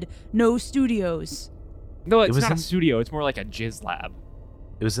said no studios. No, it's was not in- a studio. It's more like a jizz lab.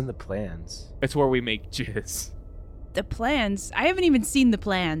 It was in the plans. It's where we make jizz. The plans? I haven't even seen the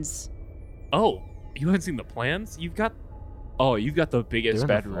plans. Oh, you haven't seen the plans? You've got the biggest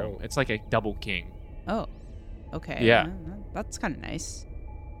They're in the bedroom. vault. It's like a double king. Oh, okay. Yeah. That's kind of nice.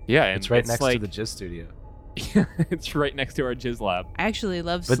 Yeah, and It's right next like, to the Jizz studio. it's right next to our jizz lab. I actually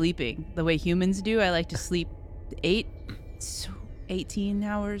love But- sleeping the way humans do. I like to sleep 18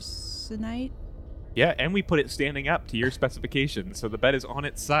 hours a night. Yeah, and we put it standing up to your specifications, so the bed is on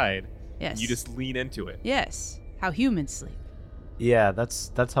its side. Yes. You just lean into it. Yes. How humans sleep. Yeah,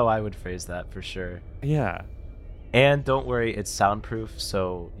 that's how I would phrase that for sure. Yeah. And don't worry, it's soundproof,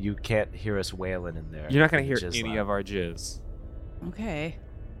 so you can't hear us wailing in there. You're not gonna in hear the Jizz any lab. of our jizz. Okay.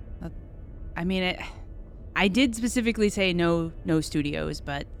 I mean, I did specifically say no studios,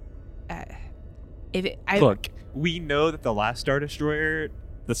 but Look, we know that the last Star Destroyer,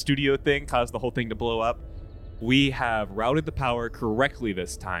 the studio thing, caused the whole thing to blow up. We have routed the power correctly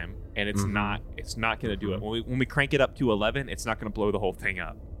this time, and it's Mhm. not gonna do it. When we crank it up to 11, it's not gonna blow the whole thing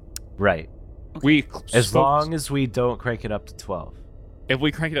up. Right. We As long as we don't crank it up to 12. if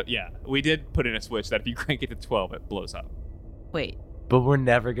we crank it up, yeah, we did put in a switch that if you crank it to 12, it blows up. wait. But we're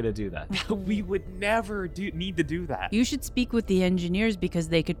never gonna do that. We would never need to do that. You should speak with the engineers because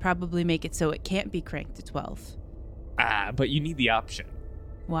they could probably make it so it can't be cranked to 12. But you need the option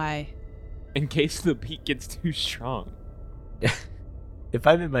Why? in case the beat gets too strong. If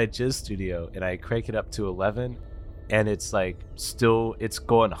I'm in my Jizz studio and I crank it up to 11 and it's like still it's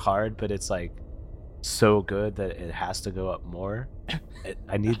going hard, but it's like so good that it has to go up more,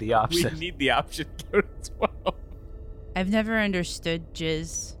 I need the We option. need the option to go to 12. I've never understood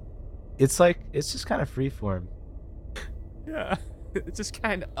jizz. It's like it's just kind of freeform. Yeah, it's just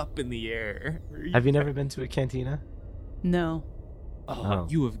kind of up in the air. Have you never been to a cantina? No. Oh, Oh.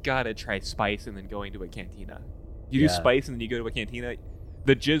 you have got to try spice and then going to a cantina. You do Yeah. spice and then you go to a cantina.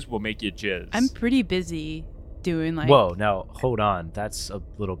 The jizz will make you jizz. I'm pretty busy doing like. Whoa, now hold on. That's a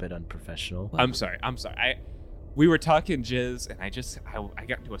little bit unprofessional. I'm sorry. We were talking jizz, and I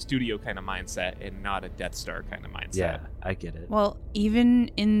got into a studio kind of mindset and not a Death Star kind of mindset. Yeah, I get it. Well, even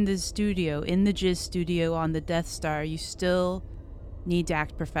in the studio, in the jizz studio on the Death Star, you still need to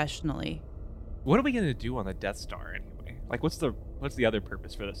act professionally. What are we gonna do on the Death Star anyway? Like, what's the other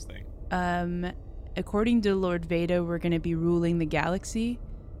purpose for this thing? According to Lord Vader, we're going to be ruling the galaxy,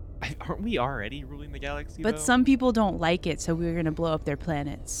 Aren't we already ruling the galaxy? but though? some people don't like it, so we're going to blow up their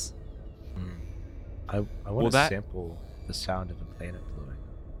planets. I want Well, to that- sample the sound of a planet blowing.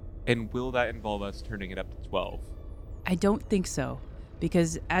 And will that involve us turning it up to 12? I don't think so,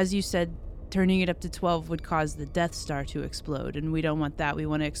 because as you said, turning it up to 12 would cause the Death Star to explode, and we don't want that. We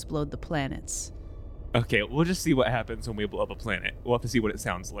want to explode the planets. Okay, we'll just see what happens when we blow up a planet. We'll have to see what it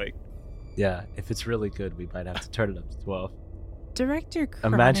sounds like. Yeah, if it's really good, we might have to turn it up to 12. Director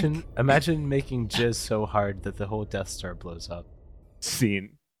Krennic. Imagine making jizz so hard that the whole Death Star blows up.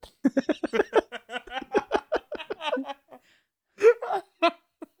 Scene.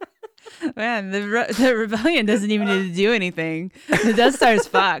 Man, the rebellion doesn't even need to do anything. The Death Star's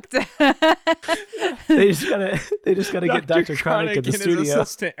fucked. They just gotta get Dr. Chronic in the and his studio.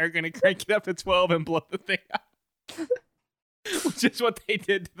 assistant are gonna crank it up to 12 and blow the thing up. Which is what they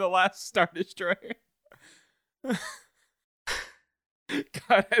did to the last Star Destroyer.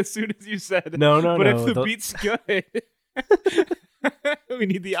 God, as soon as you said, No, but if the don't- beat's good, we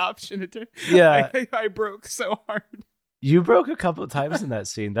need the option to turn. Yeah. I broke so hard. You broke a couple of times in that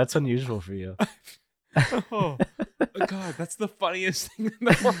scene. That's unusual for you. Oh, God, that's the funniest thing in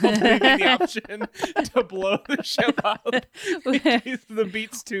the world. Giving the option to blow the show up in case the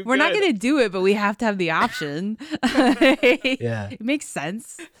beat's too We're not good. going to do it, but we have to have the option. Yeah. It makes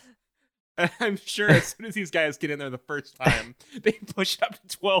sense. I'm sure as soon as these guys get in there the first time, they push it up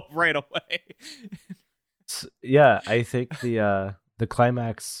to 12 right away. Yeah, I think the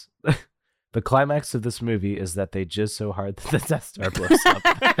climax the climax of this movie is that they jizz so hard that the Death Star blows up.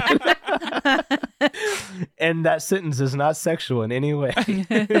 And that sentence is not sexual in any way.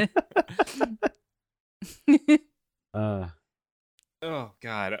 Oh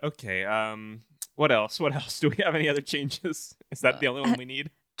God. Okay. What else? What else? Do we have any other changes? Is that the only one we need?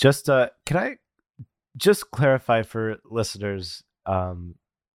 Just can I just clarify for listeners?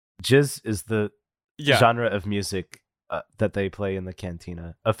 Jizz is the Yeah. genre of music that they play in the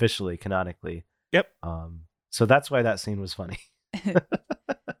cantina, officially, canonically. Yep. So that's why that scene was funny.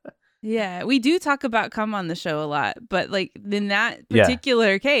 Yeah, we do talk about cum on the show a lot, but like in that Yeah.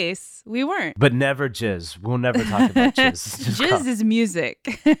 particular case, we weren't. But never jizz. We'll never talk about jizz. It's just Jizz cum. is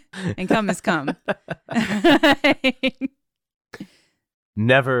music, and cum is cum.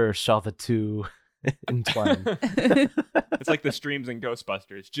 Never shall the two entwine. It's like the streams in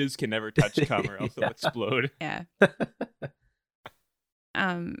Ghostbusters. Jizz can never touch cum or else Yeah. it'll explode. Yeah.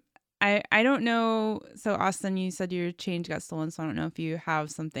 I don't know. So Austin, you said your change got stolen, so I don't know if you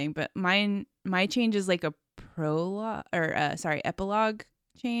have something, but my change is like a prologue or epilogue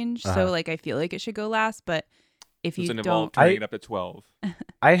change. Uh-huh. So like I feel like it should go last, but if you Doesn't don't, involve turning it up to 12.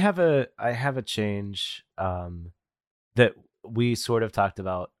 I have a change that we sort of talked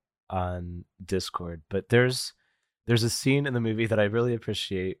about on Discord, but there's a scene in the movie that I really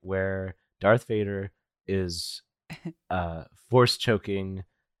appreciate where Darth Vader is force choking.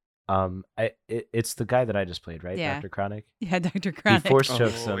 It's the guy that I just played, right? Yeah. Dr. Chronic. yeah, Dr. He Chronic. force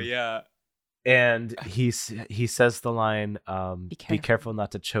chokes him, yeah. and he says the line, "Be careful. careful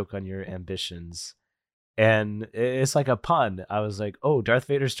not to choke on your ambitions," and it's like a pun. I was like, "Oh, Darth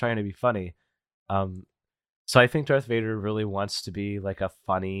Vader's trying to be funny." So I think Darth Vader really wants to be like a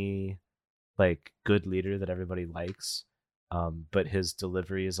funny, like good leader that everybody likes. But his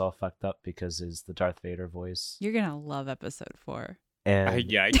delivery is all fucked up because it's the Darth Vader voice. You're gonna love episode 4. And I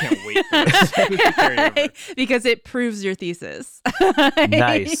can't wait for this to carry over. Because it proves your thesis.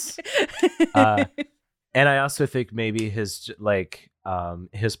 Nice. And I also think maybe his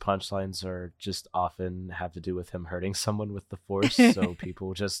his punchlines are just often have to do with him hurting someone with the force, so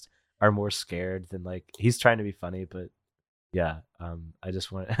people just are more scared than like he's trying to be funny. But yeah, I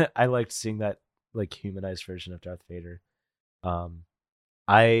just want I liked seeing that like humanized version of Darth Vader.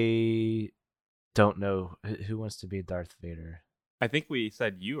 I don't know who wants to be Darth Vader. I think we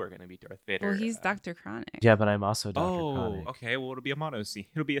said you are going to be Darth Vader. Well, he's Dr. Chronic. Yeah, but I'm also Dr. Oh, Chronic. okay. Well, it'll be a mono scene.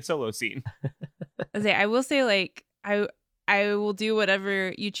 It'll be a solo scene. I will say, like, I will do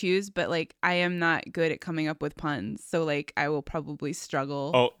whatever you choose, but like I am not good at coming up with puns, so like I will probably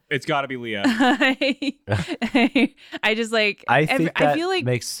struggle. Oh, it's got to be Leah. I just like I think that I feel like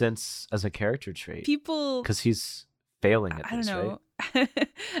makes sense as a character trait people. because he's failing at I don't this, know. right?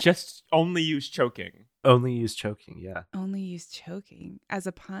 Just only use choking. Only use choking, yeah. Only use choking as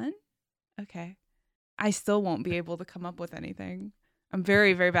a pun. Okay, I still won't be able to come up with anything. I'm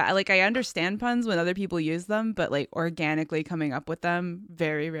very, very bad. Like, I understand puns when other people use them, but like organically coming up with them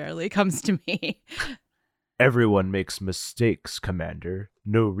very rarely comes to me. Everyone makes mistakes, Commander.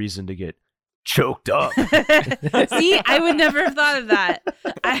 No reason to get choked up. See, I would never have thought of that.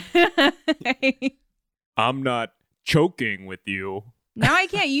 I'm not choking with you. Now I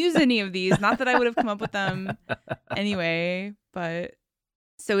can't use any of these. Not that I would have come up with them anyway, but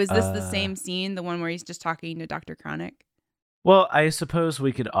so is this the same scene, the one where he's just talking to Dr. Chronic? Well, I suppose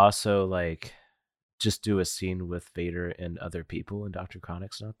we could also like just do a scene with Vader and other people and Dr.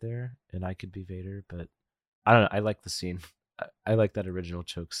 Chronic's not there and I could be Vader, but I don't know. I like the scene. I like that original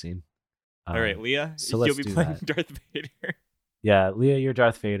choke scene. All right, Leah, so you'll let's be do playing that. Darth Vader. Yeah, Leah, you're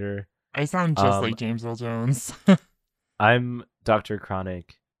Darth Vader. I sound just like James Earl Jones. I'm Dr.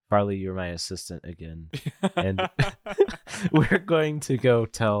 Chronic. Farley, you're my assistant again. And we're going to go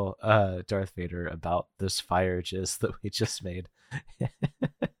tell Darth Vader about this fire jizz that we just made.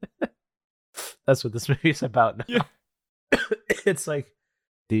 That's what this movie's about now. Yeah. It's like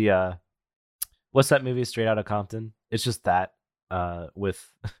the what's that movie, Straight Outta Compton? It's just that with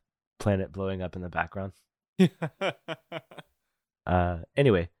planet blowing up in the background.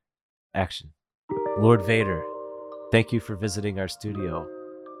 Anyway, action. Lord Vader, thank you for visiting our studio.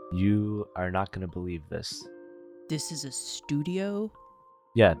 You are not going to believe this. This is a studio?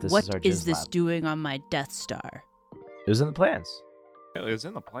 Yeah, this What is our is jizz this lab. doing on my Death Star? It was in the plans. It was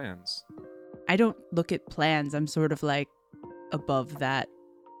in the plans. I don't look at plans. I'm sort of like above that.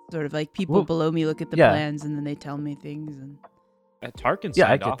 Sort of like people Well, below me look at the yeah. plans and then they tell me things. And Tarkin Yeah, I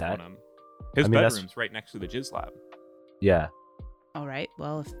signed get off that. on him. His I mean, that's- bedroom's right next to the jizz lab. Yeah. all right,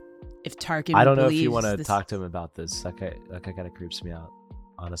 well, if Tarkin, I don't know if you believes want to this- talk to him about this. That kind of creeps me out,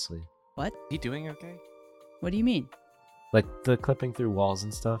 honestly. What? He doing okay? What do you mean? Like the clipping through walls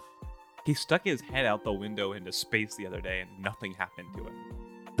and stuff. He stuck his head out the window into space the other day and nothing happened to him.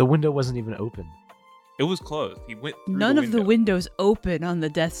 The window wasn't even open. It was closed. He went through None the of the windows open on the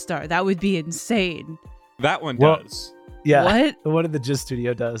Death Star. That would be insane. That one Well- does. Yeah. What? The one in the Jizz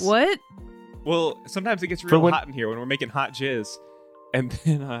studio does. What? Well, sometimes it gets For real when- hot in here when we're making hot jizz, and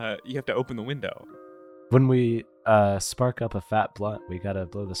then you have to open the window. When we spark up a fat blunt, we gotta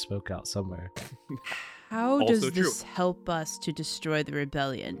blow the smoke out somewhere. How Also does true. this help us to destroy the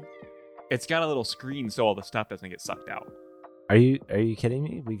rebellion? It's got a little screen so all the stuff doesn't get sucked out. Are you kidding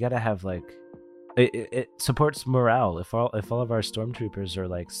me? We gotta have like, it supports morale. If all of our stormtroopers are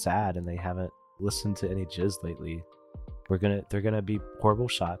like sad and they haven't listened to any jizz lately, they're gonna be horrible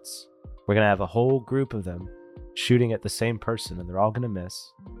shots. We're gonna have a whole group of them shooting at the same person, and they're all gonna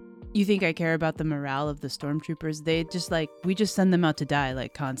miss. You think I care about the morale of the stormtroopers? They just we just send them out to die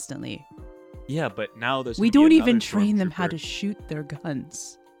like constantly. Yeah, but now there's We gonna be don't even another train them how to stormtrooper, shoot their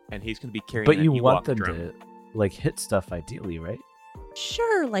guns. and he's gonna be carrying. But an you Ewok want them drum. to like hit stuff ideally, right?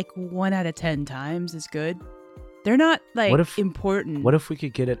 Sure, like 1 out of 10 times is good. They're not like What if- important. What if we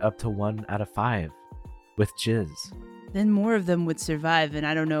could get it up to 1 out of 5 with jizz? Then more of them would survive, and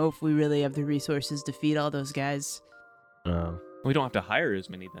I don't know if we really have the resources to feed all those guys. We don't have to hire as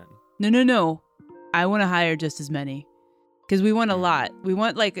many then. No. I want to hire just as many. Because we want a lot. We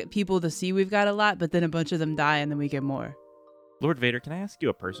want like people to see we've got a lot, but then a bunch of them die and then we get more. Lord Vader, can I ask you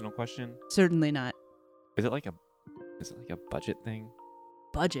a personal question? Certainly not. Is it like a budget thing?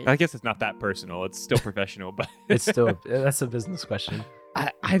 Budget. I guess it's not that personal. It's still professional, but It's still that's a business question.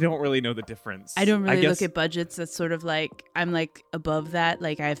 I don't really know the difference. I don't really guess look at budgets. That's sort of like I'm like above that.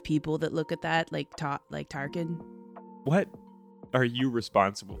 Like I have people that look at that, like Tarkin. what are you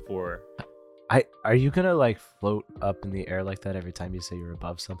responsible for? Are you gonna like float up in the air like that every time you say you're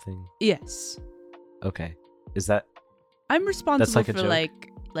above something? Yes, Okay. Is that I'm responsible like a for joke?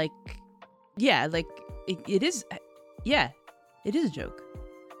 yeah, like it is. Yeah, it is a joke.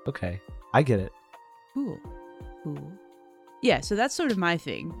 okay? I get it. Cool. Yeah, so that's sort of my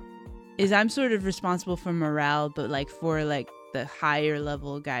thing. Is I'm sort of responsible for morale, but like for like the higher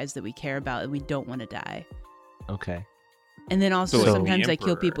level guys that we care about and we don't want to die. Okay. And then also So, like, the sometimes I kill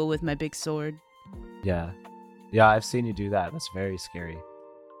Emperor. people with my big sword. Yeah. Yeah, I've seen you do that. That's very scary.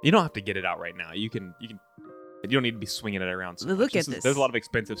 You don't have to get it out right now. You can. You don't need to be swinging it around. So Look much. at this. There's a lot of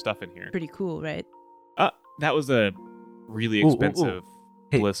expensive stuff in here. Pretty cool, right? That was a really Ooh, ooh, ooh. expensive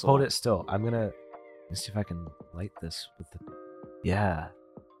Hey, Blissel. hold it still. Let's see if I can light this with the. Yeah.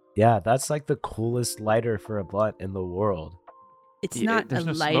 Yeah, that's like the coolest lighter for a blunt in the world. It's Yeah, not a there's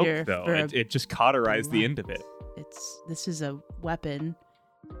no lighter smoke, though. for a It just cauterized the blunt. end of it. This is a weapon,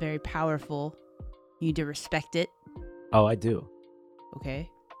 very powerful. You need to respect it. Oh, I do. Okay.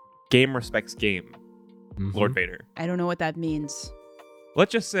 Game respects game, Mhm. Lord Vader. I don't know what that means.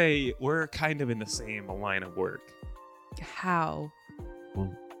 Let's just say we're kind of in the same line of work. How?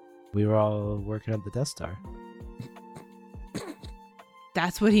 Well, we were all working on the Death Star.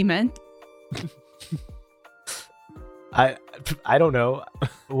 That's what he meant? I don't know.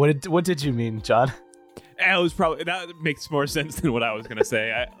 What did you mean, John? That makes more sense than what I was gonna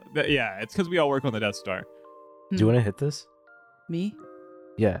say. Yeah, it's because we all work on the Death Star. Do you want to hit this? Me?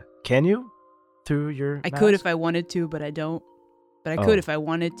 Yeah. Can you? Through your I could mask? if I wanted to, but I don't. But I Oh. could if I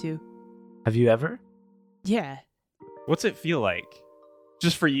wanted to. Have you ever? Yeah. What's it feel like?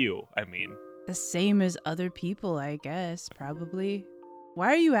 Just for you, I mean. The same as other people, I guess, probably. Why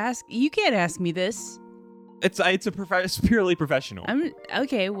are you asking? You can't ask me this. It's purely professional. I'm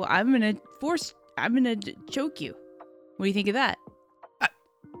okay. Well, I'm gonna choke you. What do you think of that?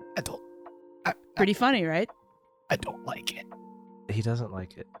 I don't. Pretty funny, right? I don't like it. He doesn't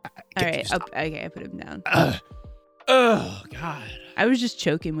like it. All right. Okay, I put him down. Oh God. I was just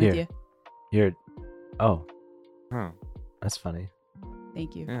choking with Here. you. You're. Oh, Huh. that's funny.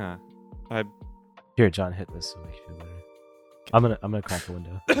 Thank you. Yeah. Here, John, hit this so we feel better. I'm gonna crack the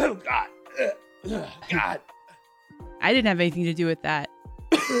window. Oh God. God. I didn't have anything to do with that.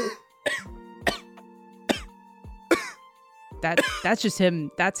 That's just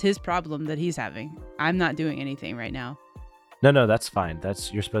him. That's his problem that he's having. I'm not doing anything right now. No, that's fine.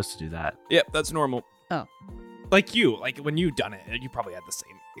 You're supposed to do that. Yep, that's normal. Oh. Like when you done it, you probably had the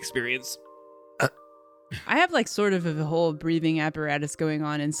same experience. I have like sort of a whole breathing apparatus going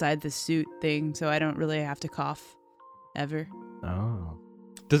on inside the suit thing, so I don't really have to cough ever. Oh,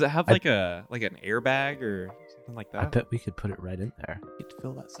 Does it have I- like an airbag or something like that? I bet we could put it right in there. You could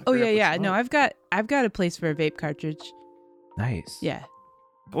fill that sucker Oh up yeah, with yeah. No, smoke. I've got a place for a vape cartridge. Nice. Yeah.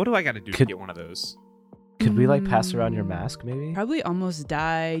 What do I got to do to Could- get one of those? Could we like pass around your mask, maybe? Probably almost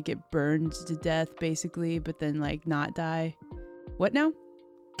die, get burned to death, basically, but then like not die. What now?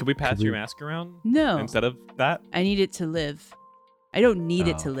 Could we pass we- your mask around No, instead of that? I need it to live. I don't need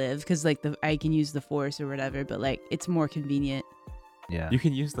it to Oh. live because like I can use the force or whatever, but like it's more convenient. Yeah. You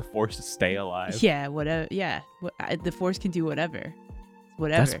can use the force to stay alive. Yeah, whatever. Yeah, the force can do whatever.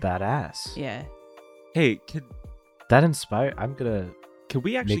 Whatever. That's badass. Yeah. Hey, could That inspired. I'm gonna.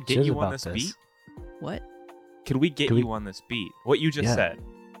 we actually Make get jizz you on about this this. beat? What? Could we get Can we- you on this beat? What you just Yeah. said,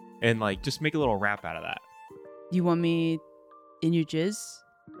 and like just make a little rap out of that. You want me in your jizz?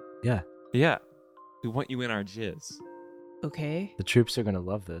 Yeah. Yeah, we want you in our jizz. Okay. The troops are gonna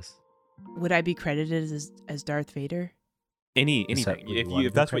love this. Would I be credited as Darth Vader? Anything. what you want to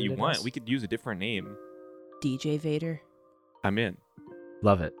If be that's what you credited want, as? we could use a different name. DJ Vader? I'm in.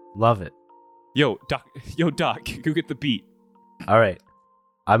 Love it. Love it. Yo, Doc. Go get the beat. All right.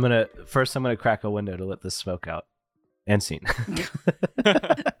 I'm gonna crack a window to let this smoke out. And scene.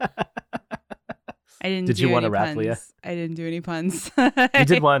 I didn't Did do you any want to rap, puns. Leah? I didn't do any puns. You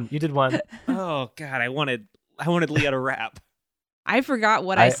did one. You did one. Oh God, I wanted Leah to rap. I forgot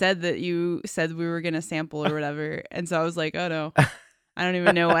what I I- said that you said we were going to sample or whatever. And so I was like, oh no, I don't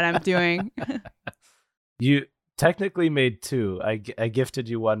even know what I'm doing. You technically made two. I gifted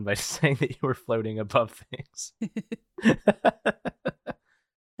you one by saying that you were floating above things.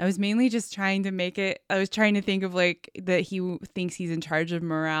 I was mainly just trying to make it. I was trying to think of like that he thinks he's in charge of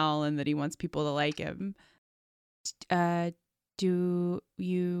morale and that he wants people to like him. Do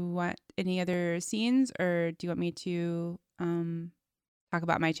you want any other scenes or do you want me to talk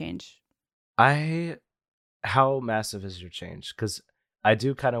about my change? How massive is your change? Because I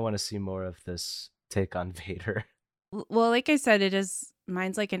do kind of want to see more of this take on Vader. Well, like I said,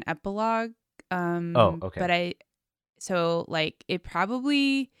 mine's like an epilogue. Oh, okay. But so like it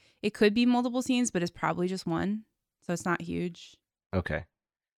could be multiple scenes, but it's probably just one. So it's not huge. Okay.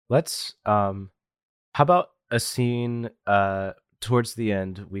 Let's how about a scene towards the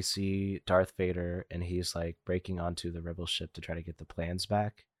end we see Darth Vader and he's like breaking onto the rebel ship to try to get the plans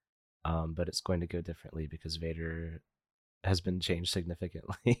back. But it's going to go differently because Vader has been changed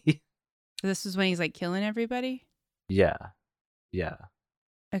significantly. This is when he's like killing everybody. Yeah. Yeah.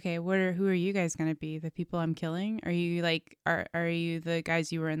 Okay, who are you guys gonna be? The people I'm killing? Are you like are you the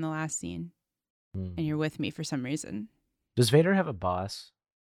guys you were in the last scene Hmm. and you're with me for some reason? Does Vader have a boss?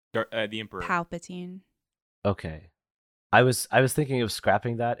 The Emperor. Palpatine. Okay. I was thinking of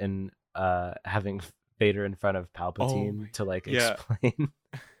scrapping that and having Vader in front of Palpatine to like yeah. explain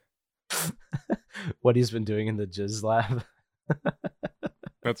what he's been doing in the Jizz lab.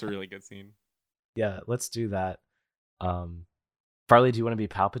 That's a really good scene. Yeah, let's do that. Farley, do you want to be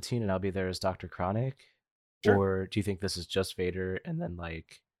Palpatine and I'll be there as Dr. Chronic? Sure. Or do you think this is just Vader and then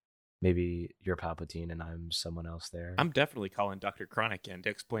like maybe you're Palpatine and I'm someone else there? I'm definitely calling Dr. Chronic in to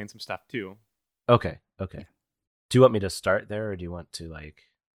explain some stuff too. Okay. Do you want me to start there or do you want to like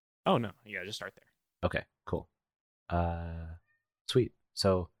Oh no, yeah, just start there. Okay, cool. Sweet.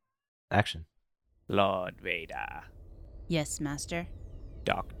 So, action. Lord Vader, Yes, Master.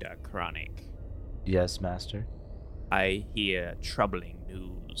 Dr. Chronic, Yes, master. I hear troubling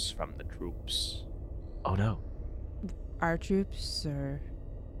news from the troops. Oh no. Our troops or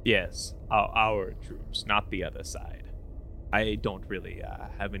Yes, our troops, not the other side. I don't really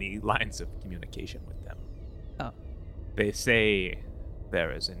have any lines of communication with them. Oh. They say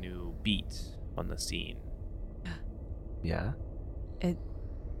there is a new beat on the scene Yeah. and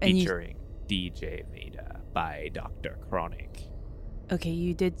featuring DJ Vader by Dr. Chronic. okay,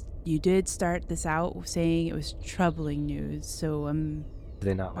 you did start this out saying it was troubling news. So Do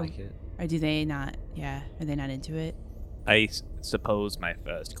they not Oh. like it? or do they not? Yeah, are they not into it? I suppose my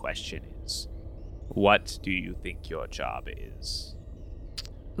first question is, what do you think your job is?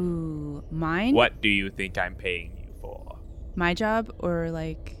 Ooh, mine? What do you think I'm paying you for? My job or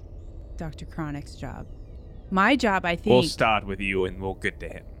like Dr. Chronic's job? My job, I think. We'll start with you and we'll get to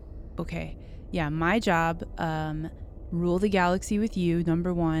him. Okay. Yeah, my job, rule the galaxy with you,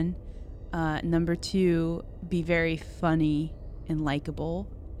 number one. Number two, be very funny and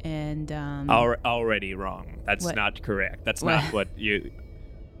likable. And Already wrong. That's What? not correct. That's What? not what you...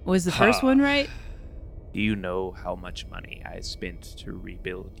 was the first Huh. one right? Do you know how much money I spent to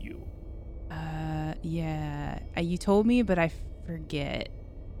rebuild you? Yeah. You told me, but I forget.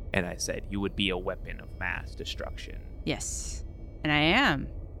 And I said you would be a weapon of mass destruction. Yes. And I am.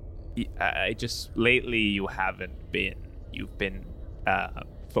 I just... Lately, you haven't been. You've been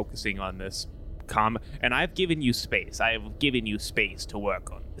focusing on this and I've given you space. I have given you space to work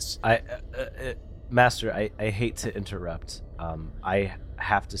on this. Master, I hate to interrupt. I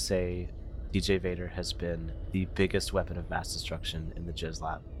have to say, DJ Vader has been the biggest weapon of mass destruction in the Jizz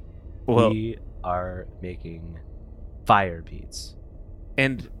Lab. Well, We are making fire beats.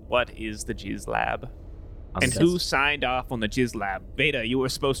 and what is the Jizz Lab? on And the who desk. signed off on the Jizz Lab? Vader, you were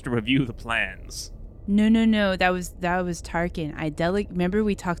supposed to review the plans. No. That was Tarkin. Remember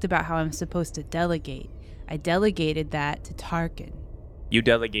we talked about how I'm supposed to delegate. I delegated that to Tarkin. You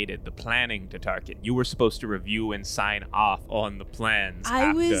delegated the planning to Tarkin. You were supposed to review and sign off on the plans.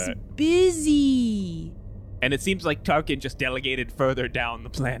 I was after. busy. And it seems like Tarkin just delegated further down the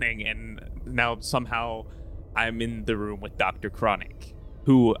planning, and now somehow I'm in the room with Dr. Chronic,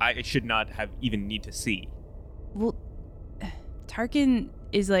 who I should not have even need to see. Well, Tarkin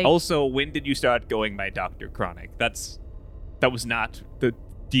is like. Also, when did you start going by Dr. Chronic? That was not the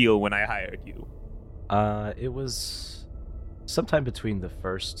deal when I hired you. It was sometime between the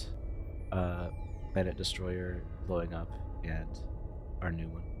first Planet Destroyer blowing up and our new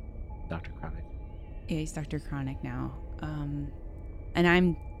one, Dr. Chronic. Yeah, he's Dr. Chronic now. And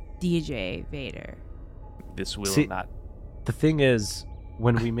I'm DJ Vader. This will See, not. The thing is,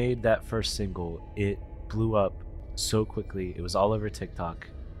 when we made that first single, it blew up so quickly. It was all over TikTok,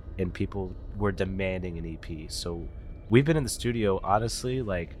 and people were demanding an EP. So we've been in the studio, honestly,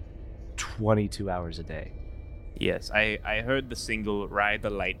 like 22 hours a day. Yes, I heard the single "Ride the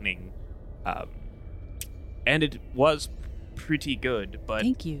Lightning," and it was pretty good. But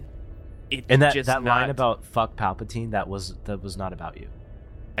Thank you. it And that just line not- about "fuck Palpatine" that was not about you.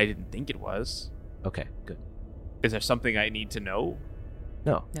 I didn't think it was. Okay, good. Is there something I need to know?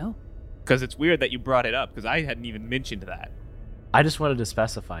 No, No. Because it's weird that you brought it up, because I hadn't even mentioned that. I just wanted to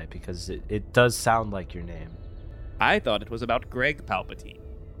specify because it does sound like your name. I thought it was about Greg Palpatine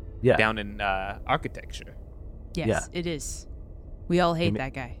Yeah, down in architecture. Yes, Yeah. it is. We all hate ma-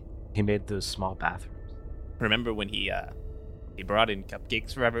 that guy. he made those small bathrooms. Remember when he brought in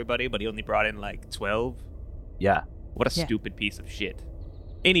cupcakes for everybody, but he only brought in like 12? Yeah, What a Yeah. stupid piece of shit.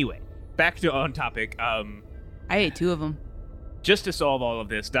 Anyway, back to on topic. I ate 2 of them. Just to solve all of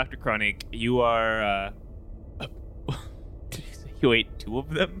this, Dr. Chronic, you are you ate 2 of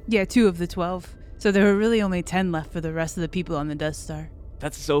them? Yeah, 2 of the 12. So there were really only 10 left for the rest of the people on the Death Star.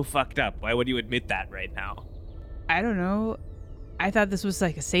 That's so fucked up. Why would you admit that right now? I don't know. I thought this was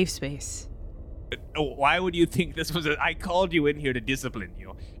like a safe space. Why would you think this was I called you in here to discipline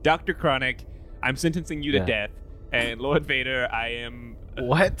you. Dr. Chronic, I'm sentencing you to Yeah. death. And Lord Vader, I'm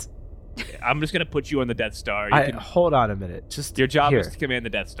what? just going to put you on the Death Star. You can, Hold on a minute. Just your job here. is to command the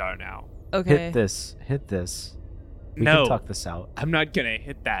Death Star now. Okay. Hit this. Hit this. We No. can talk this out. I'm not going to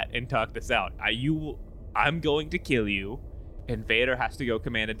hit that and talk this out. I'm going to kill you, and Vader has to go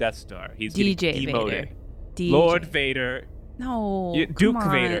command a Death Star. He's getting DJ demoted. Vader. DJ. Lord Vader. No. You're come Duke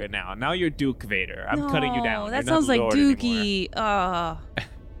on. Vader now. Now you're Duke Vader. I'm cutting you down. No, that You're not sounds like Lord anymore. Dookie.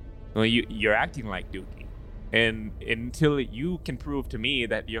 Well, you're acting like Dookie. And until you can prove to me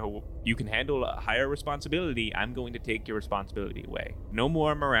that you can handle a higher responsibility, I'm going to take your responsibility away. No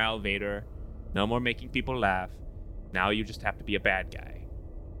more morale, Vader. No more making people laugh. Now you just have to be a bad guy.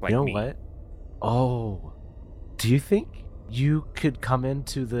 Like you know me. what? Oh, do you think you could come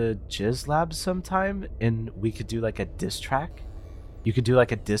into the Jizz Lab sometime and we could do like a diss track? You could do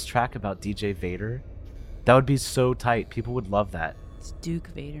like a diss track about DJ Vader. That would be so tight. People would love that. It's Duke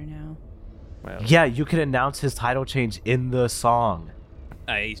Vader now. Well, Yeah, you could announce his title change in the song.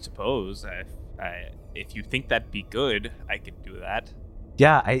 I suppose if you think that'd be good, I could do that.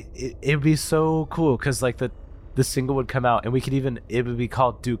 Yeah, it'd be so cool because like the single would come out and it would be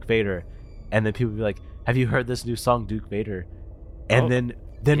called Duke Vader, and then people would be like, "Have you heard this new song, Duke Vader?" And Oh, then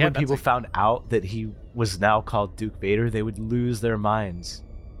yeah, when that's people a- found out that he was now called Duke Vader, they would lose their minds.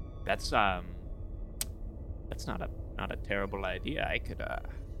 That's not a terrible idea. I could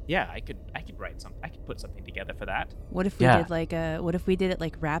write something. I could put something together for that. What if we Yeah. did what if we did it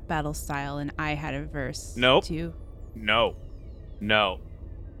like rap battle style and I had a verse Nope. too? No.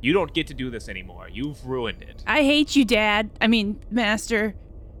 You don't get to do this anymore. You've ruined it. I hate you, Dad. I mean, Master.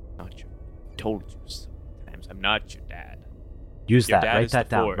 Not your. Told you sometimes. I'm not your dad. Use Your that. dad Write is the that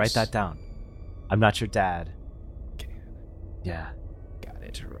down. Force. Write that down. I'm not your dad. Okay, Yeah. got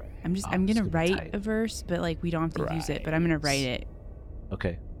it right. I'm Oh, gonna it's gonna be write tight. a verse, but like we don't have to use it. But I'm gonna write it.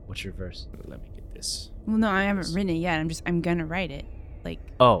 Okay. What's your verse? Let me get this. Well, no, I haven't written it yet. I'm gonna write it. Like,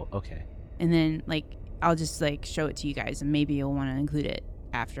 Oh, okay. and then like I'll just like show it to you guys, and maybe you'll want to include it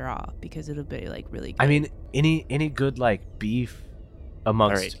after all because it'll be like really good. I mean, any good like beef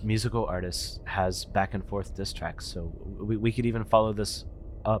amongst Alright. musical artists has back and forth diss tracks, so we could even follow this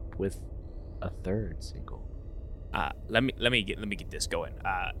up with a third single. Let me get this going.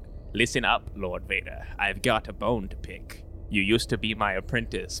 Listen up, Lord Vader. I've got a bone to pick. You used to be my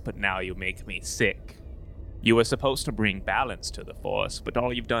apprentice, but now you make me sick. You were supposed to bring balance to the Force, but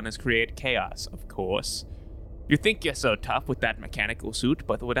all you've done is create chaos, of course. You think you're so tough with that mechanical suit,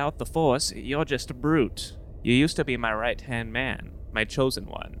 but without the Force, you're just a brute. You used to be my right-hand man, my chosen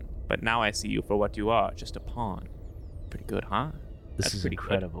one, but now I see you for what you are, just a pawn. Pretty good, huh? This That's is pretty good.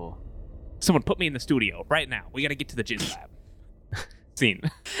 incredible. Someone put me in the studio right now. We gotta get to the jizz lab. Scene.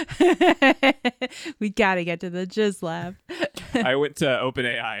 We gotta get to the jizz lab. I went to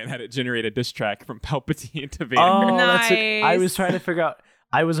OpenAI and had it generate a diss track from Palpatine to Vader. Oh, that's it. I was Nice. trying to figure out.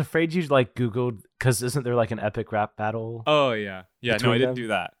 I was afraid you like Googled because isn't there like an epic rap battle? Oh, yeah. Yeah, no, Between I didn't them? do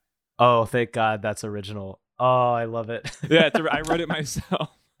that. Oh, thank God, that's original. Oh, I love it. Yeah, I wrote it myself.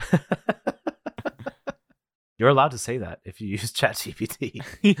 You're allowed to say that if you use ChatGPT.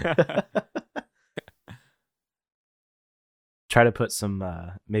 Yeah. Try to put some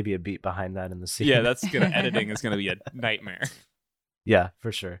maybe a beat behind that in the scene. Yeah, editing is gonna be a nightmare. Yeah,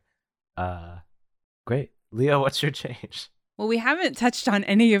 for sure. Great. Leo, what's your change? Well, we haven't touched on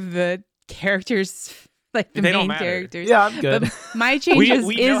any of the characters, like the They don't main matter. characters. Yeah, I'm good. But my change we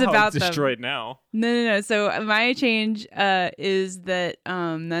is know how about it's them. destroyed now. No. So my change is that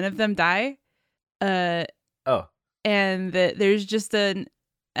none of them die. Oh, And that there's just an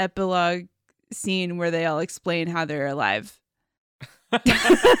epilogue scene where they all explain how they're alive.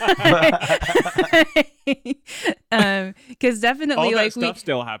 Because definitely, All that like stuff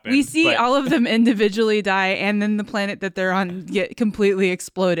still happens. we see but all of them individually die, and then the planet that they're on get completely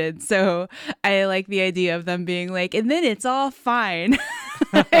exploded. So I like the idea of them being like, and then it's all fine.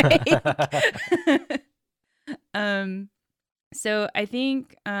 So I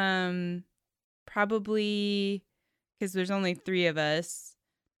think probably because there's only 3 of us,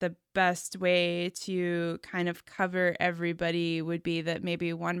 the best way to kind of cover everybody would be that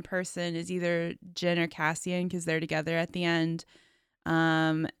maybe one person is either Jin or Cassian because they're together at the end.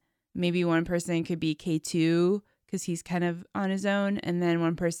 Maybe one person could be K2 because he's kind of on his own, and then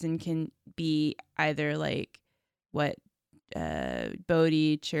one person can be either like Bodhi,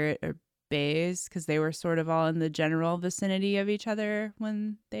 Chirrut, or Baze because they were sort of all in the general vicinity of each other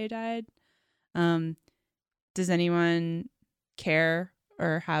when they died. Does anyone care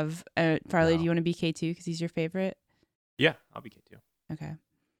or have Farley? No. Do you want to be K2 because he's your favorite? yeah, I'll be K2. Okay.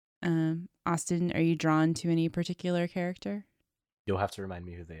 Austin, are you drawn to any particular character? you'll have to remind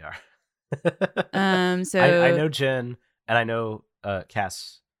me who they are. So I know Jen and I know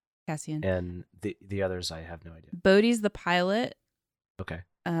Cass Cassian. and the others. I have no idea. Bodhi's the pilot. Okay.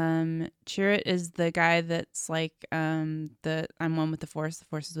 Chirrut is the guy that's like the I'm one with the Force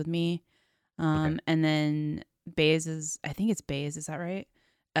is with me. Okay. And then Baze is, I think it's Baze, is that right?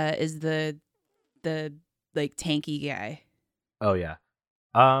 Is the like tanky guy. Oh yeah.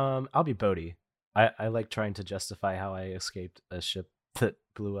 I'll be Bodhi. I like trying to justify how I escaped a ship that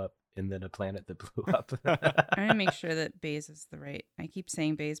blew up and then a planet that blew up. I'm gonna make sure that Baze is the right. I keep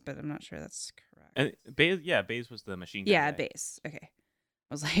saying Baze, but I'm not sure that's correct. And Baze was the machine gun Yeah, guy. Baze. Okay.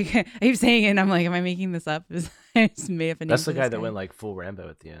 I was like, I keep saying it, and I'm like, am I making this up? I just made up a name. That's for the guy this that went like full Rambo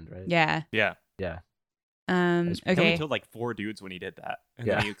at the end, right? Yeah. Yeah. Yeah. He Okay. killed like 4 dudes when he did that, and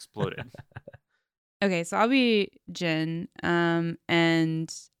Yeah. then he exploded. Okay, so I'll be Jin.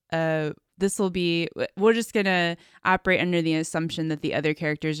 And this will be, we're just gonna operate under the assumption that the other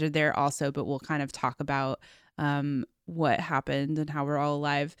characters are there also, but we'll kind of talk about what happened and how we're all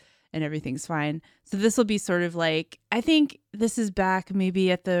alive and everything's fine. So this will be sort of like, I think this is back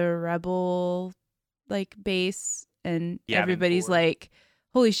maybe at the Rebel like base, and Yavin everybody's 4. like,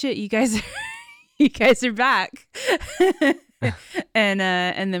 holy shit, you guys are you guys are back. And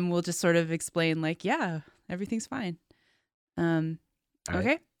then we'll just sort of explain like, yeah, everything's fine. All right.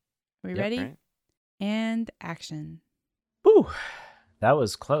 Okay. Are we Yep. ready? Right? And action. Whew. That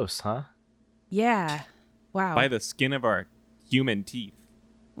was close, huh? Yeah. Wow. By the skin of our human teeth.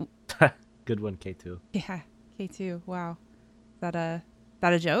 Good one, K2. Yeah. K2. Wow. Is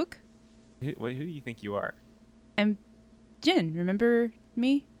that a joke? Who do you think you are? I'm Jin. Remember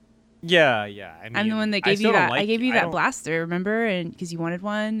me? Yeah. I mean, I'm the one that I gave you still don't that. I like gave you I that don't- blaster. Remember? And because you wanted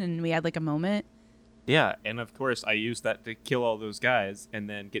one, and we had like a moment. Yeah, and of course I used that to kill all those guys and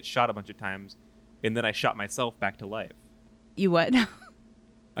then get shot a bunch of times, and then I shot myself back to life. You what?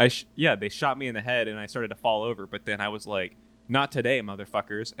 They shot me in the head and I started to fall over, but then I was like, not today,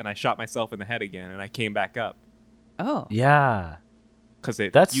 motherfuckers, and I shot myself in the head again and I came back up Oh. Yeah. because they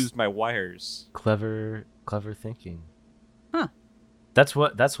That's- used my wires. Clever thinking. Huh. That's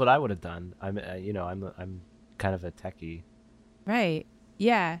what I would have done. I'm kind of a techie. Right.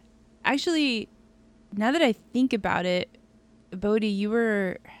 Yeah. Actually, now that I think about it, Bodhi,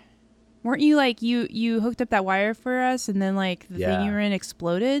 weren't you like you hooked up that wire for us, and then like the thing Yeah. you were in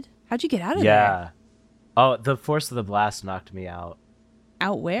exploded? How'd you get out of Yeah. there? Oh, the force of the blast knocked me out.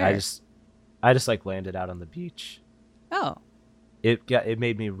 Out where? I just like landed out on the beach. Oh. It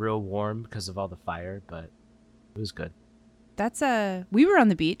made me real warm because of all the fire, but It was good. That's we were on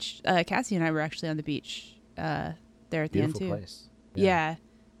the beach. Cassie and I were actually on the beach there at the end Beautiful too. place. Yeah.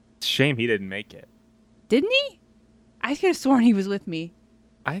 It's a shame he didn't make it. Didn't he? I could have sworn he was with me.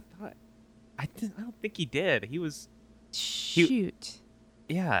 I don't think he did. He was. Shoot.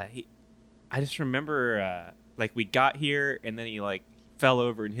 Yeah. I just remember like we got here and then he like fell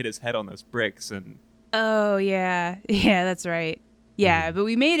over and hit his head on those bricks and. Oh yeah. Yeah, that's right. Yeah, but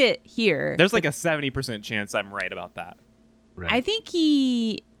we made it here. There's like a 70% chance I'm right about that. Right. I think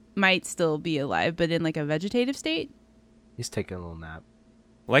he might still be alive, but in like a vegetative state. He's taking a little nap.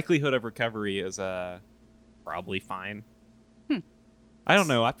 Likelihood of recovery is probably fine. I don't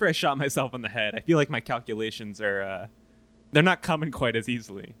know. After I shot myself in the head, I feel like my calculations are they're not coming quite as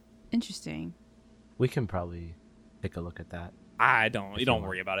easily. Interesting. We can probably take a look at that. You don't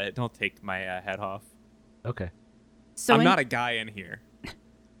worry about it. Don't take my head off. Okay. So I'm not a guy in here.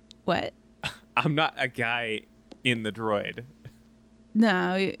 What? I'm not a guy in the droid.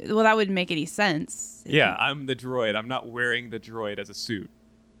 No. Well, that wouldn't make any sense. Yeah, I'm the droid. I'm not wearing the droid as a suit.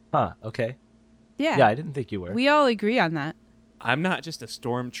 Huh. Okay. Yeah. Yeah, I didn't think you were. We all agree on that. I'm not just a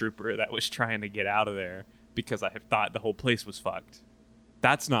stormtrooper that was trying to get out of there because I had thought the whole place was fucked.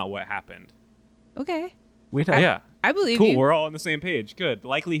 That's not what happened. Okay. We know. Yeah. I believe Cool. you. We're all on the same page. Good.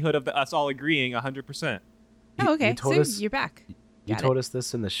 Likelihood of us all agreeing 100%. Oh, okay. You told So us- you're back. You Got told us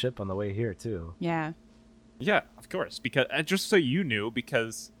this in the ship on the way here too. Yeah. Yeah, of course. Because just so you knew,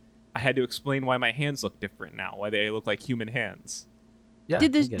 because I had to explain why my hands look different now, why they look like human hands. Yeah.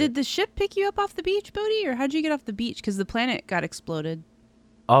 Did I get it. the ship pick you up off the beach, Bodhi, or how'd you get off the beach? Because the planet got exploded.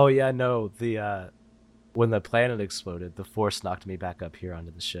 Oh yeah, no. The when the planet exploded, the Force knocked me back up here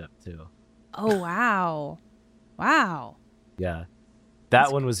onto the ship too. Oh wow, wow. Yeah.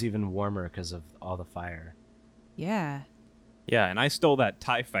 That one was even warmer because of all the fire. Yeah. Yeah, and I stole that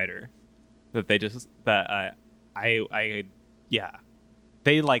TIE fighter that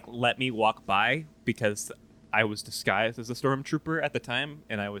they like let me walk by because I was disguised as a stormtrooper at the time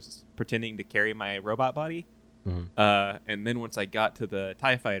and I was pretending to carry my robot body. Mhm. And then once I got to the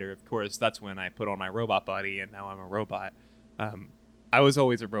TIE fighter, of course, that's when I put on my robot body and now I'm a robot. I was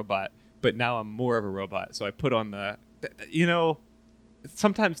always a robot, but now I'm more of a robot. So I put on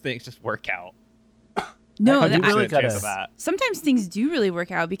sometimes things just work out. No, I do 100% really chance gotta- of that. sometimes things do really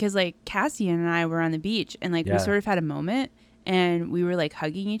work out because like Cassie and I were on the beach and like Yeah. we sort of had a moment and we were like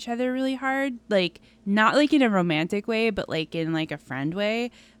hugging each other really hard, like not like in a romantic way, but like in like a friend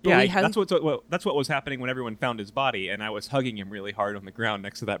way. But Yeah, we hugged- that's what was happening when everyone found his body, and I was hugging him really hard on the ground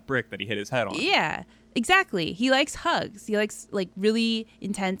next to that brick that he hit his head on. Yeah, exactly. He likes hugs. He likes like really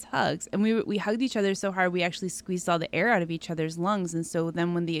intense hugs. And we hugged each other so hard we actually squeezed all the air out of each other's lungs. And so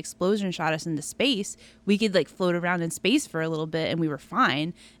then when the explosion shot us into space, we could like float around in space for a little bit and we were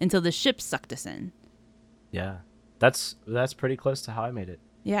fine until the ship sucked us in. Yeah. That's pretty close to how I made it.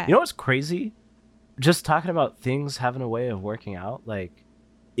 Yeah. You know what's crazy? Just talking about things having a way of working out, like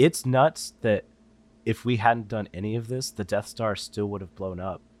it's nuts that if we hadn't done any of this, the Death Star still would have blown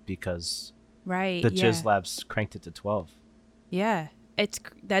up because Right. the yeah. Jizz Labs cranked it to 12. Yeah.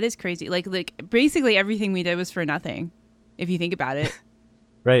 That is crazy. Like basically everything we did was for nothing, if you think about it.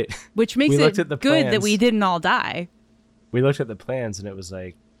 Right. Which makes We it looked at the good that plans. we didn't all die. We looked at the plans and it was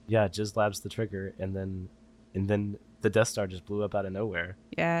like, yeah, Jizz Labs the trigger, and then the Death Star just blew up out of nowhere.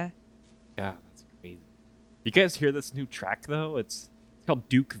 Yeah. Yeah, that's crazy. You guys hear this new track though? It's called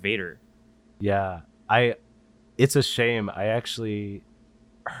Duke Vader. Yeah. It's a shame. I actually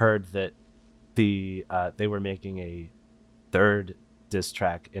heard that they were making a third diss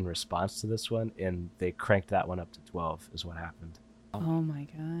track in response to this one, and they cranked that one up to 12 is what happened. Oh my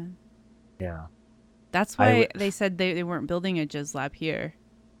God. Yeah. That's why they said they weren't building a Jizz Lab here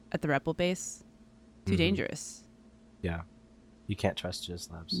at the Rebel base. Too Mhm. dangerous. Yeah. You can't trust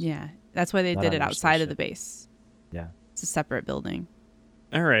Jizz Labs. Yeah. That's why they Not did on it your outside of the spaceship. base. Yeah. It's a separate building.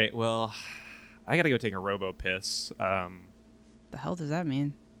 All right, well, I gotta go take a robo piss. The hell does that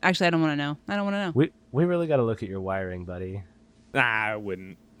mean? Actually, I don't want to know. I don't want to know. We really got to look at your wiring, buddy. Nah, I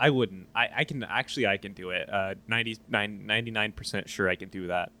wouldn't. I can do it. 99% sure I can do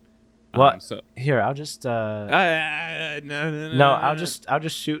that. What? So Here, I'll just no, I'll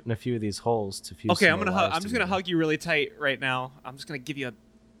just shoot in a few of these holes to fuse. Okay, some I'm more gonna wires I'm just gonna together. hug you really tight right now. I'm just gonna give you a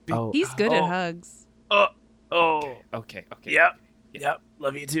big. Oh. He's good at Oh. hugs. Oh. Okay. Yep. Yeah. Yep.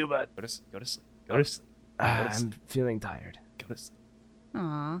 Love you too, bud. Go to sleep. Go to sleep. Go to sleep. I'm feeling tired. Go to sleep.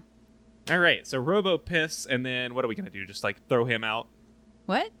 Aw. All right. So robo piss, and then what are we gonna do? Just like throw him out?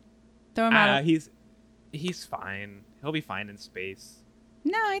 What? Throw him out. He's fine. He'll be fine in space.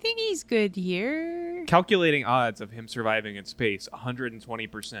 No, I think he's good here. Calculating odds of him surviving in space,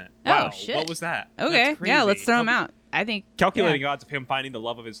 120%. Oh, Wow, shit. what was that? Okay, That's yeah, let's crazy. throw him out. I think Calculating odds of him finding the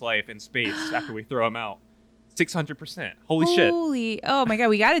love of his life in space after we throw him out, 600%. Holy shit. Holy, oh my god,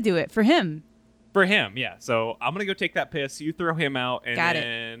 we got to do it for him. For him, yeah. So I'm gonna go take that piss. You throw him out, and Got it.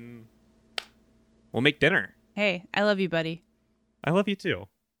 then we'll make dinner. Hey, I love you, buddy. I love you too.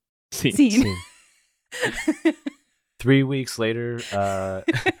 Scene. Scene. 3 weeks later,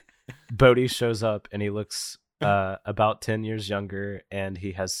 Bodhi shows up and he looks about 10 years younger and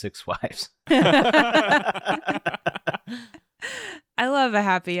he has 6 wives. I love a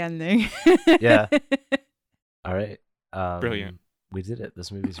happy ending. Yeah. All right. Brilliant. We did it.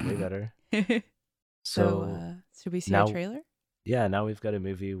 This movie's way better. So, should we see now- a trailer? Yeah, now we've got a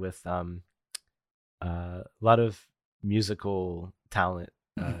movie with a lot of musical talent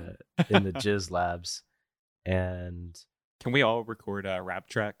in the Jizz Labs. And Can we all record rap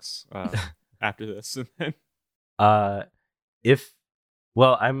tracks after this? And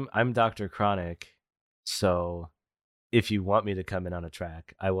then I'm Dr. Chronic, so if you want me to come in on a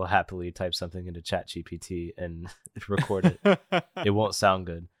track, I will happily type something into ChatGPT and record it. It won't sound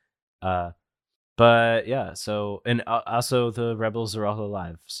good. But yeah, so, and also the rebels are all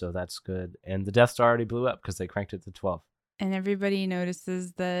alive, so that's good. And the Death Star already blew up because they cranked it to 12. And everybody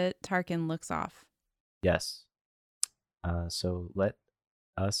notices that Tarkin looks off. Yes. So let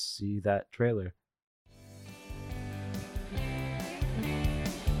us see that trailer.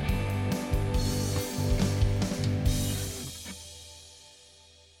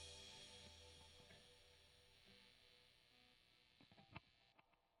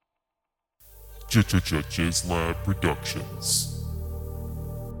 Jizz Lab Productions.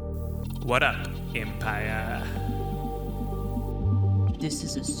 What up, Empire? This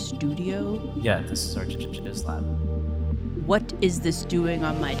is a studio. Yeah, this is our Jizz Lab. What is this doing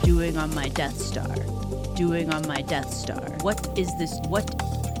on my Death Star? Doing on my Death Star. What is this? What?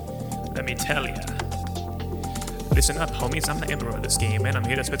 Let me tell ya. Listen up, homies, I'm the emperor of this game, and I'm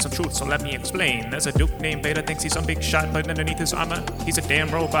here to spit some truth, so let me explain. There's a Duke named Vader, thinks he's some big shot, but underneath his armor, he's a damn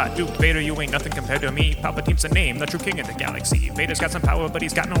robot. Duke Vader, you ain't nothing compared to me. Palpatine's the name, the true king of the galaxy. Vader's got some power, but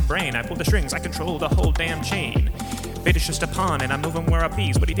he's got no brain. I pull the strings, I control the whole damn chain. Vader's just a pawn, and I'm moving where I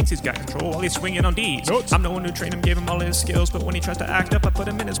please, but he thinks he's got control while he's swinging on D's. I'm the one who trained him, gave him all his skills, but when he tries to act up, I put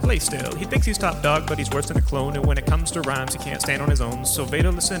him in his place still. He thinks he's top dog, but he's worse than a clone, and when it comes to rhymes, he can't stand on his own. So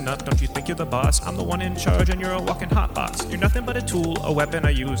Vader, listen up, don't you think you're the boss? I'm the one in charge, and you're a walking hotbox. You're nothing but a tool, a weapon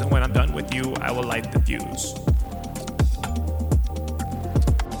I use, and when I'm done with you, I will light the fuse.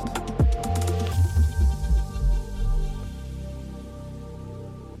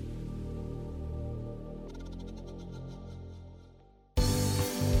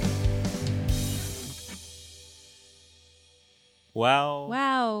 wow.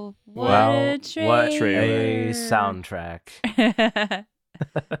 Wow. What Wow, a what trailer. a soundtrack.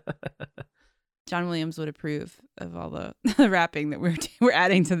 John Williams would approve of all the rapping that we're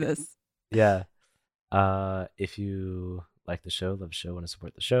adding to this. Yeah. If you like the show, love the show, want to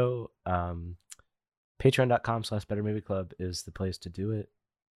support the show, patreon.com/bettermovieclub is the place to do it.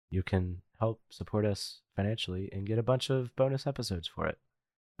 You can help support us financially and get a bunch of bonus episodes for it.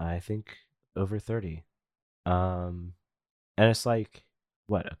 I think over 30. And it's like,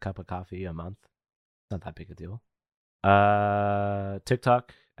 what, a cup of coffee a month? Not that big a deal.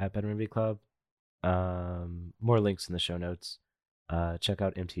 TikTok at Better Movie Club. More links in the show notes. Check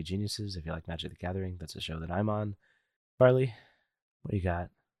out MT Geniuses if you like Magic the Gathering. That's a show that I'm on. Farley, what do you got?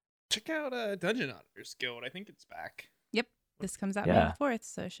 Check out Dungeon Auditors Guild. I think it's back. This comes out Yeah. May 4th,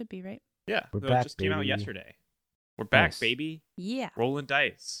 so it should be, right? Yeah, We're it back, just came out baby. yesterday. We're back, Nice. baby. Yeah. Rolling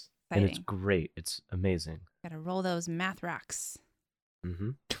dice. And it's Exciting. great. It's amazing. Gotta roll those math rocks.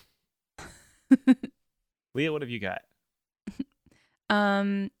 Mm-hmm. Leah, what have you got?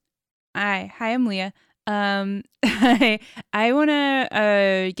 Hi, I'm Leah. I want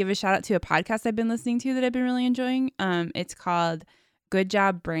to give a shout out to a podcast I've been listening to that I've been really enjoying. It's called Good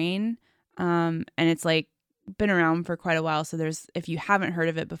Job Brain. And it's like been around for quite a while. So if you haven't heard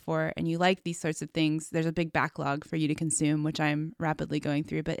of it before and you like these sorts of things, there's a big backlog for you to consume, which I'm rapidly going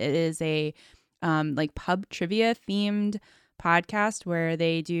through. But it is a like pub trivia themed podcast where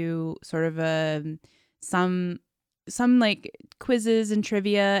they do sort of some like quizzes and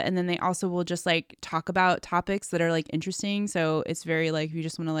trivia, and then they also will just like talk about topics that are like interesting. So it's very like if you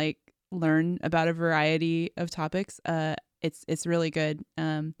just want to like learn about a variety of topics, it's really good.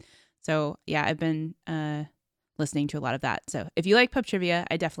 So yeah, I've been listening to a lot of that. So if you like pub trivia,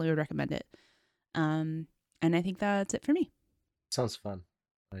 I definitely would recommend it. And I think that's it for me. Sounds fun.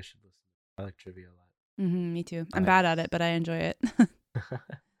 I should listen. I like trivia a lot. Me too. I'm Nice. bad at it, but I enjoy it.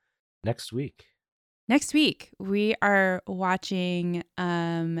 Next week. Next week, we are watching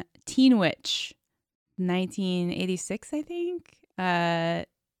Teen Witch, 1986, I think.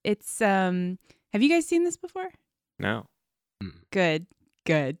 It's have you guys seen this before? No. Good.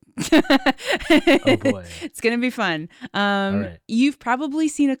 Oh boy. It's going to be fun. All right. You've probably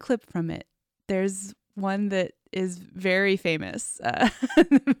seen a clip from it. There's one that is very famous.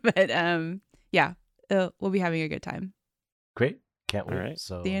 But yeah, we'll be having a good time. Great. Can't wait. All right.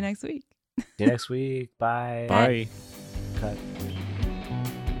 So See you next week. see you next week. Bye. Bye. Cut.